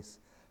of voice,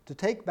 to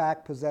take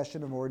back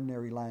possession of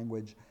ordinary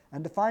language,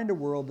 and to find a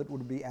world that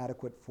would be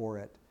adequate for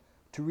it,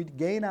 to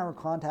regain our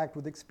contact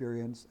with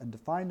experience and to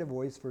find a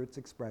voice for its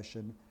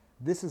expression.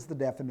 This is the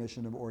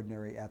definition of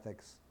ordinary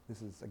ethics.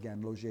 This is,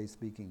 again, Laugier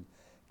speaking.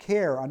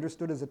 Care,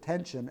 understood as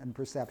attention and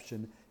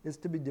perception, is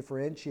to be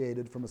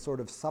differentiated from a sort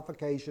of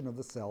suffocation of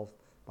the self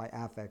by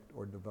affect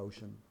or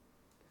devotion.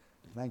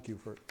 Thank you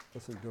for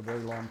listening to a very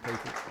long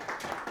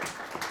paper.